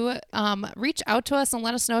 if you reach out to us and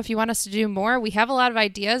let us know if you want us to do more, we have a lot of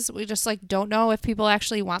ideas. We just like don't know if people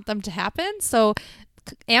actually want them to happen. So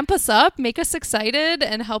amp us up, make us excited,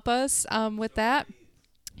 and help us with that.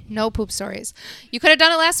 No poop stories. You could have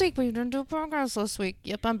done it last week, but you didn't do progress this week.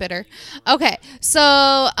 Yep, I'm bitter. Okay,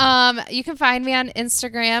 so you can find me on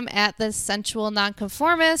Instagram at The Sensual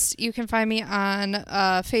Nonconformist. You can find me on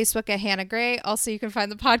Facebook at Hannah Gray. Also, you can find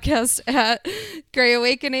the podcast at Gray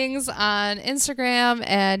Awakenings on Instagram,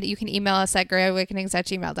 and you can email us at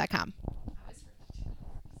grayawakenings@gmail.com.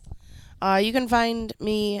 You can find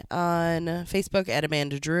me on Facebook at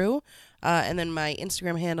Amanda Drew, and then my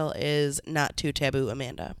Instagram handle is Not Too Taboo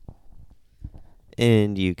Amanda.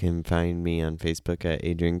 and you can find me on Facebook at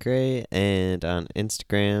Adrian Gray, and on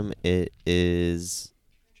Instagram it is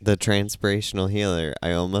The Transpirational Healer.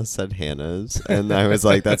 I almost said Hannah's, and I was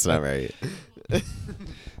like, that's not right.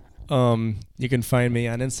 You can find me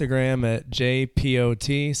on Instagram at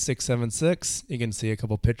JPOT676. You can see a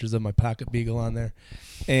couple pictures of my pocket beagle on there.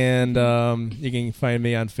 And you can find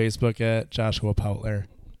me on Facebook at Joshua Poutler.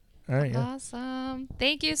 All right. Yeah. Awesome.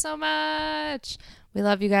 Thank you so much. We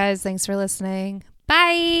love you guys. Thanks for listening.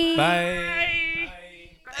 Bye. Bye.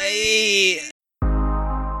 Hey.